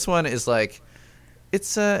point. This one is like,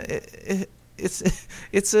 it's a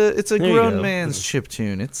grown man's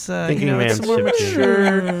chiptune. It's Thinking man's it's more chiptune.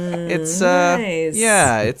 mature. It's Nice.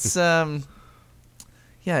 it's There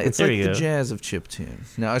like you the go. jazz of chiptune.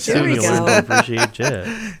 No, it's There we Someone go. will appreciate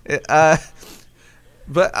jazz.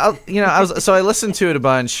 But I listened to it a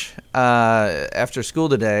bunch after school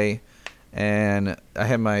today, and I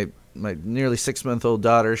had my nearly 6-month-old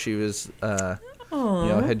daughter. She was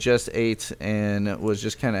had just ate and was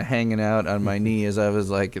just kind of hanging out on my knee as I was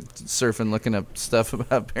like surfing, looking up stuff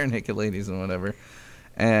about bare naked ladies and whatever,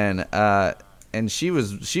 and she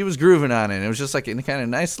was grooving on it. It was just like a kind of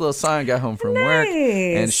nice little song. I got home from work,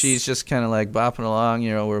 and she's just kind of like bopping along.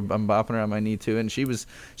 I'm bopping her on my knee too, and she was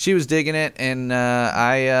digging it. And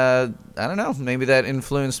I don't know, maybe that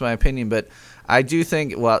influenced my opinion, but I do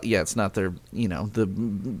think, it's not some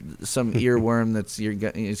earworm it's going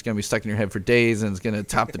to be stuck in your head for days and it's going to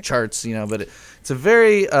top the charts, but it's a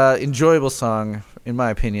very enjoyable song in my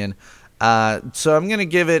opinion. So I'm going to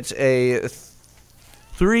give it a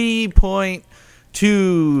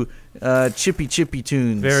 3.2 chippy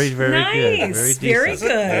tunes. Very, very good. Nice. Very Very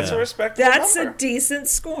decent. good. That's a respectable That's number. a decent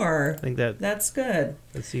score. I think That's good.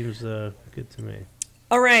 that seems good to me.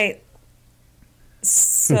 All right.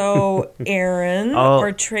 So, Aaron I'll-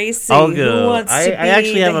 or Tracy, I'll who go. wants to I be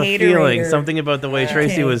actually have the a feeling hater-rater? something about the way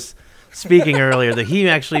Tracy Okay. was speaking earlier that he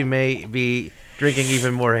actually may be drinking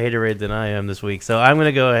even more Haterade than I am this week. So I'm going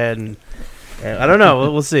to go ahead and I don't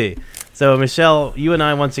know. We'll see. So Michelle, you and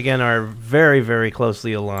I once again are very, very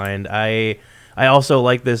closely aligned. I also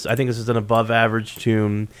like this. I think this is an above average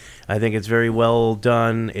tune. I think it's very well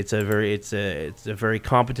done. It's a very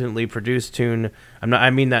competently produced tune. I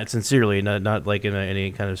mean that sincerely, not like in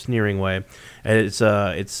any kind of sneering way. And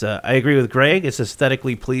I agree with Greg. It's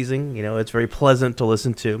aesthetically pleasing. It's very pleasant to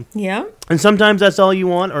listen to. Yeah, And sometimes that's all you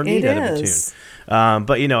want or need it out of a tune. is.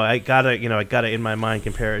 But I gotta in my mind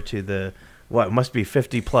compare it to the must be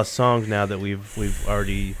 50 plus songs now that we've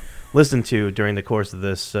already listened to during the course of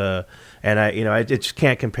this. And I just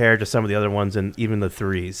can't compare to some of the other ones and even the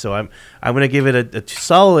threes. So I'm going to give it a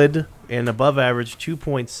solid and above average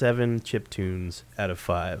 2.7 chip tunes out of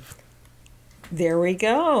 5. There we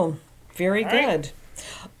go. Very All right. good.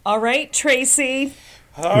 All right, Tracy.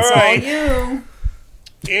 All It's right. all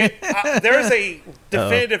you. There's a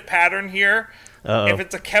definitive pattern here. Uh-oh. If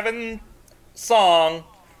it's a Kevin song,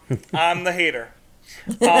 I'm the hater.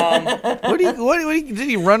 Did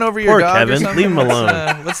he run over your Poor dog Kevin. or something? Leave him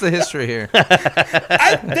alone. What's the history here?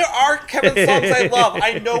 There are Kevin songs I love.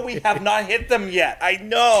 I know we have not hit them yet. I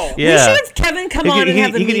know. We Yeah. should have Kevin come on and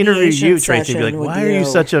have a he could interview mediation you, Tracy, and be like, session with "Why are you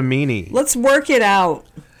such a meanie? Let's work it out.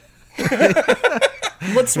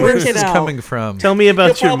 Let's work Where's it this out. coming from? Tell me He'll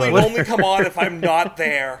about your probably mother." only come on if I'm not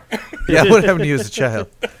there. Yeah, what happened to you as a child?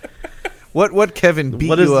 What Kevin beat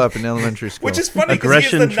What is- you up in elementary school? Which is funny because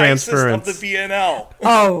he's the Aggression nicest of transference. the BNL.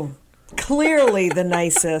 Oh, clearly the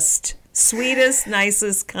nicest, sweetest,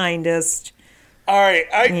 nicest, kindest. All right,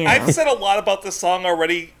 Yeah. I've said a lot about this song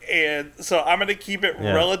already, and so I'm going to keep it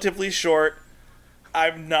Yeah. relatively short.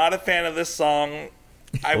 I'm not a fan of this song.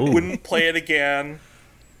 I Ooh. wouldn't play it again.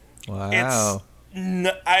 wow.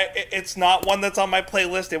 It's not one that's on my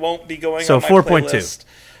playlist. It won't be going So on my 4.2. playlist.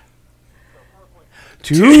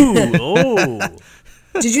 2. Oh.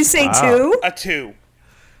 Did you say Wow. 2? A 2.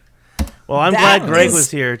 Well, I'm That glad Greg is-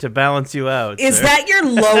 was here to balance you out. Is sir. that your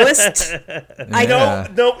lowest? I Yeah.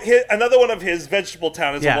 No, another one of his, Vegetable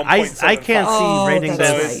Town, is Yeah, a 1.75. I can't see Oh, rating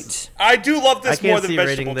that's this. right. I do love I this more can't than see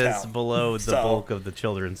Vegetable rating this Town. below the So- bulk of the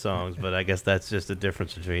children's songs, but I guess that's just a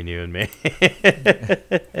difference between you and me.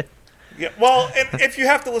 Yeah, well, and if you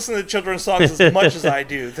have to listen to children's songs as much as I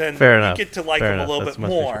do, then Fair enough. you get to like Fair them enough. a little That's bit much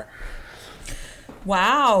more.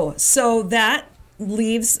 Wow. So that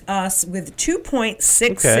leaves us with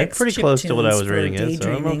 2.66. Okay, pretty close to what I chiptunes was for rating it, so I'm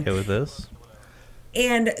Daydreaming. okay with this.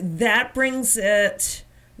 And that brings it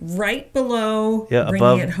right below Yeah, Bringing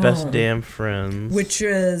above It Home, Best Damn Friends. which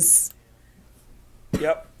is,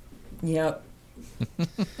 Yep. yep.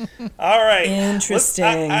 All right.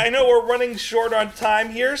 Interesting. I know we're running short on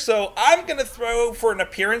time here, so I'm going to throw for an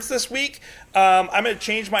appearance this week. I'm going to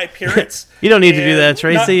change my appearance. You don't need to do that, And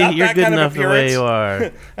Tracy. not You're that good kind of enough the way appearance. you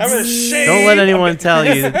are. I'm going to shave. Don't let anyone tell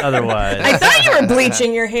you otherwise. I thought you were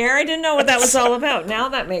bleaching your hair. I didn't know what that was all about. Now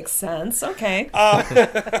that makes sense. Okay.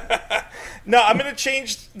 No, I'm going to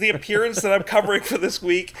change the appearance that I'm covering for this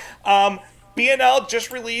week. BNL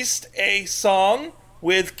just released a song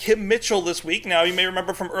with Kim Mitchell this week. Now, you may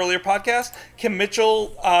remember from earlier podcasts, Kim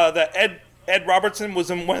Mitchell, that Ed Robertson was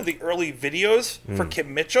in one of the early videos for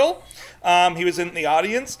Kim Mitchell. He was in the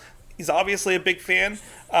audience. He's obviously a big fan.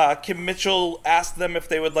 Kim Mitchell asked them if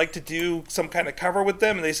they would like to do some kind of cover with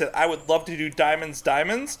them, and they said, I would love to do Diamonds,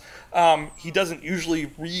 Diamonds. He doesn't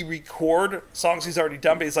usually re-record songs he's already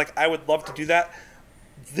done, but he's like, I would love to do that.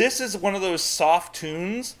 This is one of those soft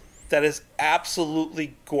tunes that is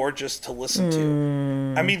absolutely gorgeous to listen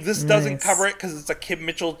to. I mean, this doesn't nice. cover it because it's a Kim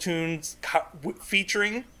Mitchell tunes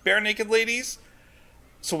featuring Bare Naked Ladies.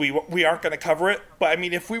 So we aren't going to cover it. But I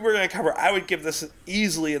mean, if we were going to cover it, I would give this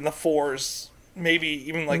easily in the 4s, maybe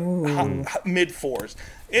even like mid 4s.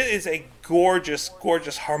 It is a gorgeous,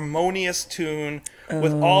 gorgeous, harmonious tune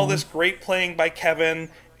with all this great playing by Kevin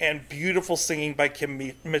and beautiful singing by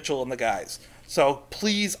Kim Mitchell and the guys. So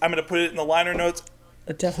please, I'm going to put it in the liner notes.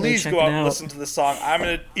 Definitely Please check go it out and listen to this song.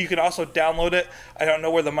 You can also download it. I don't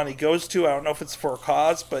know where the money goes to. I don't know if it's for a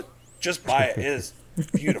cause, but just buy it. It is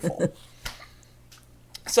beautiful.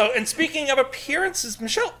 So, and speaking of appearances,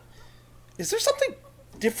 Michelle, is there something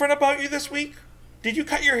different about you this week? Did you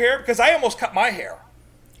cut your hair? Because I almost cut my hair.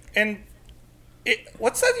 And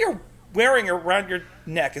what's that you're wearing around your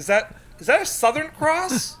neck? Is that a Southern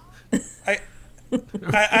Cross?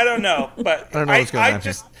 I don't know, but I don't know what's going on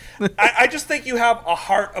here. I just think you have a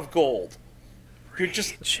heart of gold. You're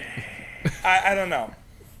just I don't know.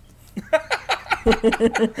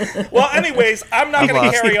 Well, anyways, I'm not going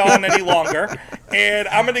to carry on any longer, and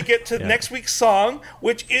I'm going to get to next week's song,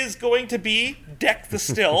 which is going to be Deck the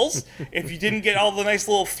Stills. If you didn't get all the nice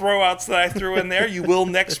little throwouts that I threw in there, you will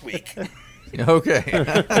next week. Okay.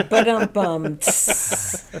 Ba-dum-bum.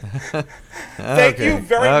 Thank you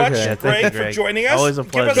very much, Okay. Yeah, thank Greg, you, for Greg. joining us. Always a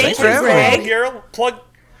Give us pleasure. a Thank quick you, promo Greg. here.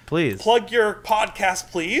 Please. Plug your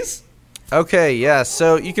podcast, please. Okay, yeah.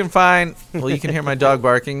 So you can you can hear my dog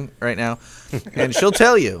barking right now, and she'll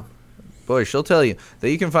tell you that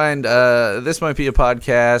you can find This Might Be a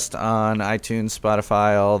Podcast on iTunes,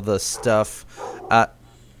 Spotify, all the stuff. Oh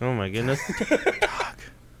my goodness.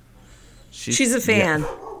 She's a fan.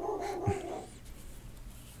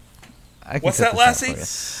 I can What's cut that,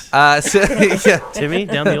 this out Lassie? for you. Yeah, Timmy,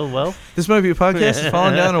 down the old well. This Might Be a Podcast.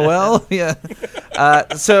 Falling down a well. Yeah.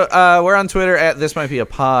 So we're on Twitter at This Might Be a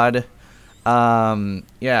Pod.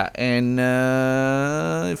 Yeah, and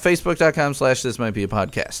Facebook.com/This Might Be a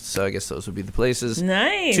Podcast. So I guess those would be the places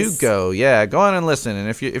Nice. to go. Yeah, go on and listen. And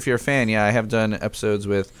if you're a fan, yeah, I have done episodes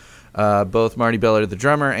with both Marty Beller, the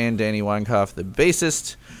drummer, and Danny Weinkoff, the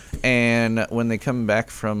bassist. And when they come back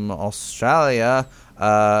from Australia,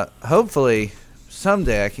 hopefully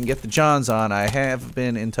someday I can get the Johns on. I have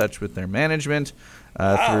been in touch with their management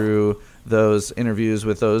through those interviews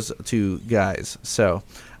with those two guys. So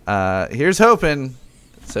here's hoping.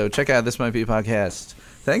 So check out This Might Be a Podcast.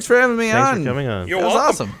 Thanks for having me on. Thanks for coming on. You're welcome.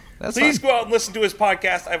 awesome. That's Please fun. go out and listen to his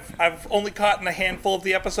podcast. I've only caught in a handful of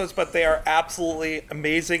the episodes, but they are absolutely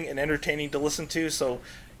amazing and entertaining to listen to. So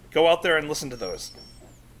go out there and listen to those.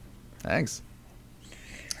 Thanks.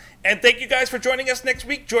 And thank you guys for joining us next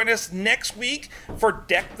week. Join us next week for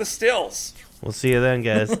Deck the Stills. We'll see you then,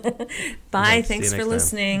 guys. Bye. See Thanks you for next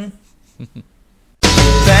listening.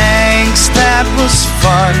 Thanks, that was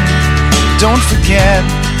fun. Don't forget,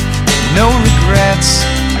 no regrets,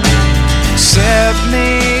 except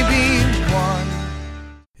maybe one.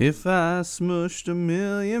 If I smushed a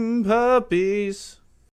million puppies